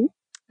 mois et demi.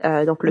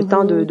 Donc le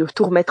temps de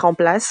tout remettre en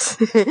place,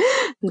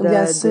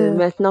 de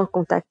maintenant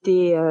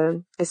contacter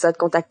de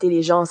contacter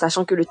les gens,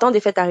 sachant que le temps des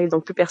fêtes arrive,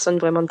 donc plus personne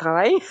vraiment ne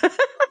travaille.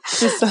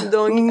 C'est ça.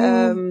 Donc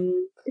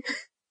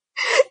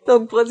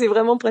c'est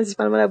vraiment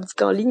principalement la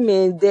boutique en ligne,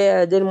 mais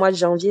dès le mois de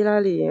janvier là,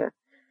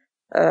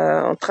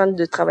 en train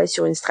de travailler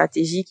sur une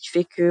stratégie qui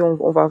fait que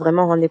on va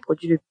vraiment rendre les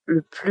produits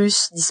le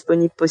plus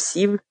disponibles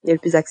possible et le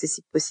plus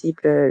accessible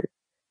possible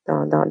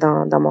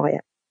dans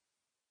Montréal.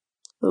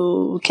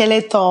 Quel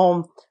est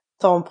ton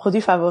produit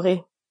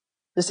favori?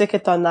 Je sais que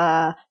t'en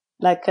as,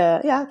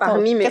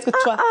 parmi mes, qu'est-ce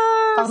que toi,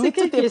 parmi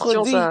tous tes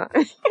produits. Ça?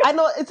 I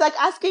know, it's like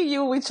asking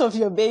you which of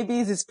your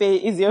babies is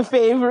your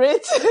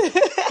favorite.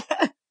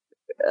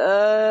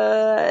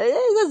 Ça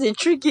c'est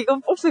tricky,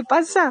 on fait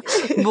pas ça.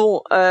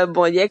 Bon,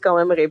 il y a quand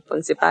même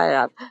réponse, c'est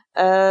pas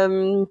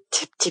grave.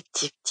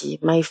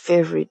 Tip. My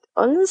favorite.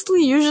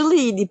 Honestly,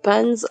 usually it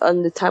depends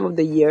on the time of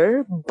the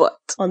year, but.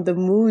 On the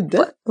mood.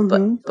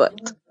 But.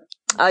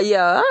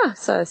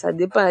 Ça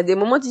dépend. À des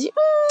moments, tu dis,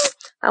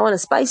 I want to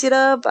spice it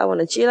up, I want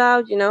to chill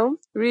out, you know,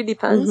 really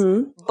depends.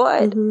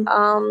 But,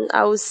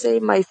 I would say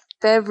my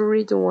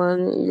favorite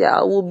one,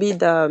 will be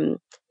the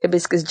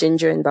hibiscus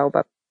ginger and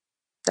baobab.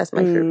 That's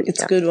my favorite.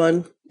 It's a good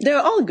one. They're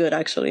all good,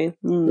 actually.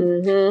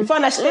 Il faut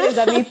en acheter, les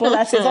amis, pour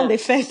la saison des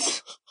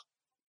fêtes.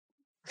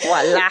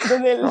 Voilà.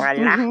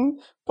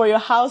 For your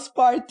house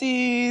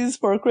parties,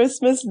 for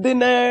Christmas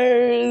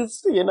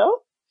dinners, you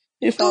know.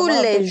 Il faut tous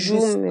les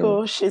jours.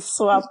 Hibisco chez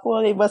soi pour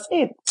les boss.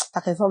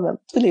 T'as raison même.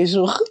 Tous les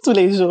jours.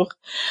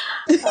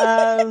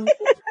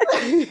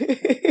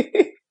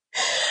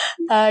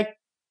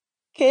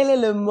 Quel est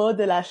le mot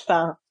de la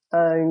fin?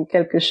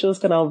 Quelque chose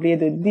qu'on a oublié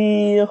de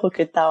dire ou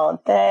que t'as en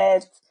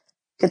tête,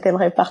 que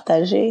t'aimerais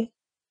partager?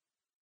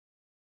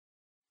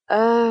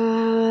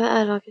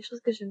 Alors, quelque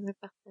chose que j'aimerais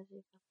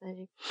partager.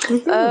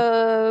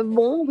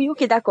 Bon, oui,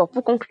 ok, d'accord,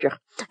 pour conclure.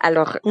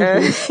 Alors,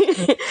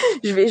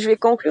 je vais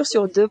conclure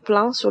sur 2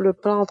 plans, sur le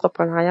plan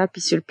entrepreneurial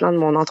puis sur le plan de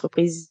mon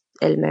entreprise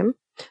elle-même.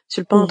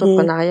 Sur le plan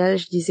entrepreneurial,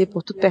 je disais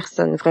pour toute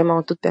personne,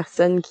 vraiment toute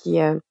personne qui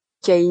a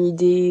une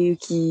idée,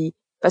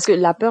 parce que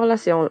la peur là,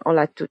 on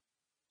l'a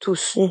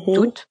tous,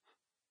 toutes.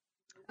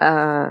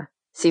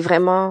 C'est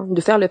vraiment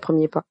de faire le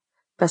premier pas,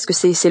 parce que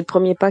c'est le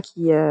premier pas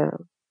qui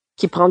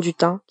prend du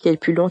temps, qui est le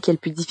plus long, qui est le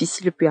plus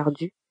difficile, le plus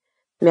ardu.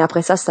 Mais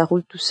après ça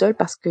roule tout seul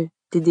parce que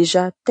dès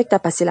que t'as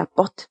passé la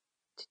porte,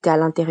 t'es à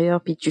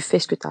l'intérieur puis tu fais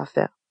ce que t'as à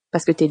faire.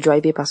 Parce que t'es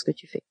drivé par ce que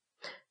tu fais.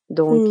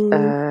 Donc,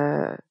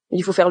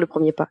 il faut faire le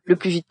premier pas, le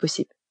plus vite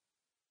possible.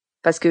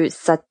 Parce que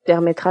ça te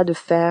permettra de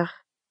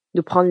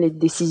prendre les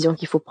décisions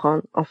qu'il faut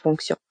prendre en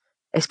fonction.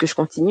 Est-ce que je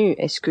continue?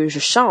 Est-ce que je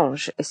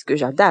change? Est-ce que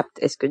j'adapte?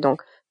 Est-ce que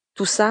donc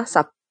tout ça,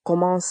 ça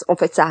commence, en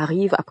fait, ça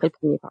arrive après le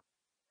premier pas.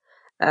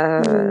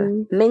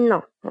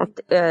 Maintenant,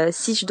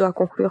 si je dois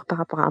conclure par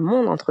rapport à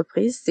mon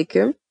entreprise, c'est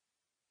que,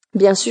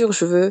 bien sûr,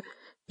 je veux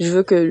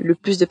que le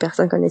plus de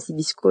personnes connaissent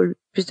Hibisco, le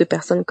plus de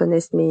personnes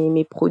connaissent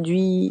mes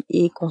produits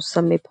et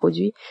consomment mes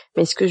produits.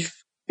 Mais ce que je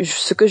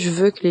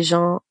veux que les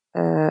gens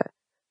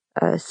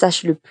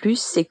sachent le plus,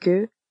 c'est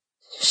que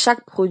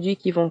chaque produit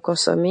qu'ils vont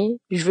consommer,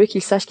 je veux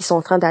qu'ils sachent qu'ils sont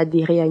en train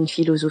d'adhérer à une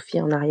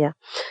philosophie en arrière.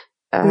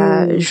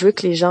 Je veux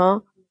que les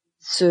gens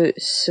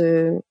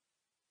se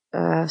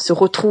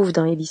retrouvent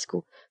dans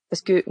Hibisco.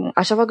 Parce que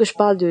à chaque fois que je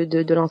parle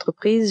de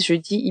l'entreprise, je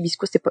dis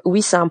Hibisco, c'est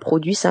un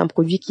produit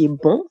qui est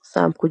bon, c'est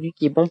un produit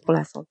qui est bon pour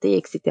la santé,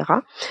 etc.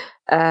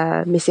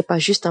 Mais c'est pas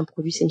juste un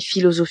produit, c'est une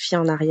philosophie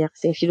en arrière.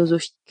 C'est une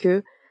philosophie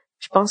que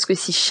je pense que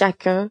si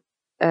chacun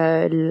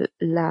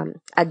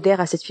adhère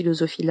à cette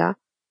philosophie-là,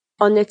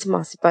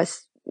 honnêtement,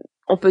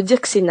 on peut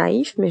dire que c'est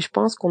naïf, mais je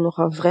pense qu'on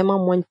aura vraiment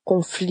moins de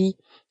conflits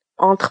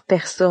entre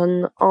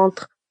personnes,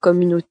 entre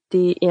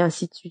communautés et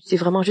ainsi de suite. C'est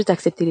vraiment juste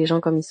d'accepter les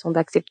gens comme ils sont,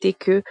 d'accepter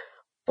que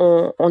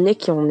on est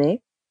qui on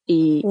est,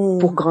 et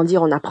pour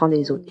grandir, on apprend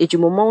des autres. Et du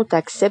moment où tu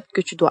acceptes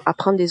que tu dois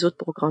apprendre des autres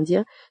pour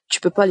grandir,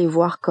 tu peux pas les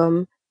voir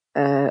comme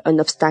un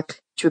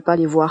obstacle. Tu peux pas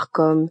les voir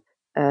comme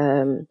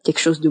quelque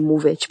chose de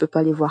mauvais. Tu peux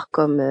pas les voir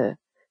comme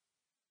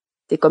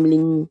t'es comme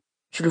l'ennemi.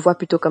 Tu le vois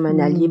plutôt comme un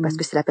allié parce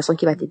que c'est la personne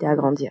qui va t'aider à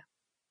grandir.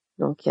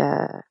 Donc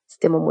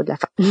c'était mon mot de la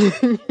fin.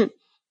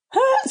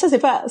 C'est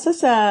pas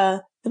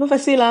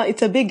facile, hein.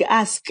 It's a big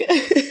ask.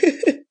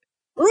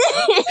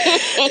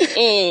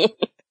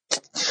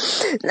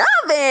 Non,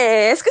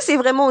 mais est-ce que c'est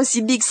vraiment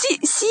aussi big? Si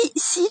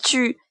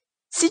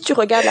tu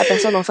regardes la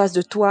personne en face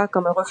de toi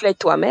comme un reflet de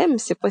toi-même,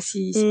 c'est pas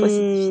si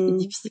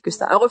difficile que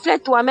ça. Un reflet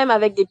de toi-même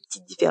avec des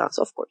petites différences,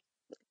 of course.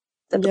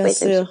 Ça peut Bien pas être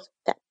sûr.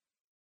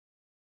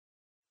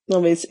 Non,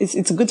 mais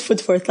it's good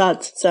food for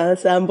thought.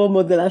 C'est un bon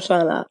mot de la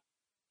fin, là.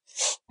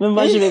 Même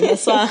moi, je vais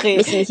m'asseoir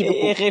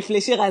et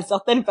réfléchir à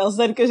certaines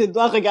personnes que je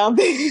dois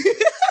regarder.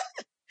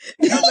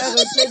 Comme un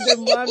reflet de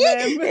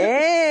moi-même.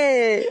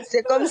 Hey,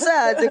 c'est comme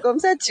ça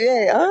tu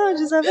es. Ah,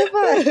 je savais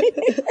pas.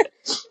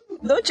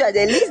 Donc tu as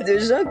des listes de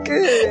gens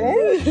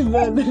que...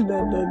 Non.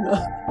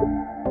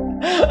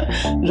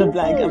 Je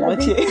blague à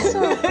moitié.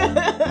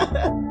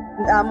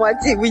 À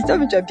moitié, oui, ça,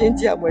 mais tu as bien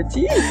dit à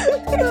moitié.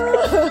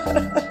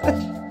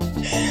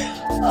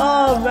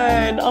 Oh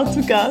man, en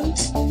tout cas,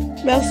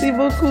 merci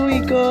beaucoup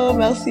Hiko,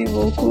 merci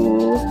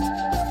beaucoup.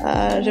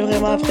 J'ai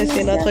vraiment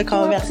apprécié notre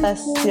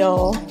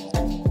conversation.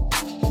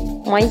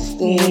 Moi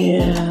aussi.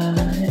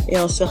 Et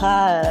on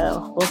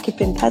sera, we'll keep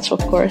in touch,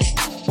 of course.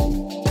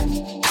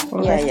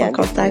 On reste en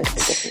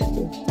contact.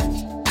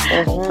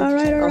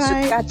 On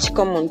se catch,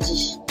 comme on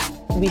dit.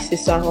 Oui, c'est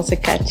ça, on se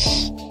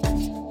catch.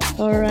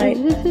 All right.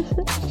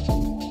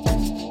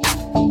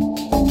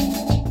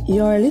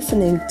 You're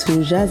listening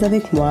to Jazz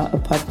avec moi, a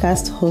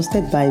podcast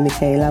hosted by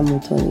Michaela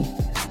Mutoni.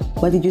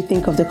 What did you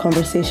think of the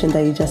conversation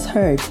that you just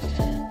heard?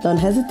 Don't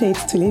hesitate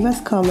to leave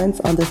us comments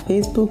on the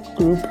Facebook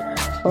group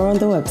or on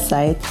the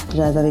website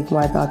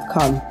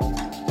jazzavecmoi.com.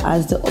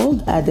 As the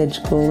old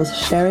adage goes,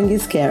 sharing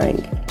is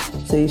caring.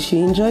 So if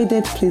you enjoyed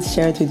it, please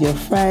share it with your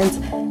friends,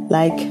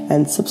 like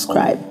and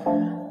subscribe.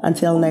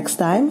 Until next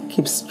time,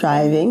 keep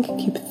striving,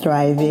 keep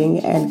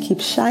thriving, and keep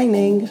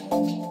shining.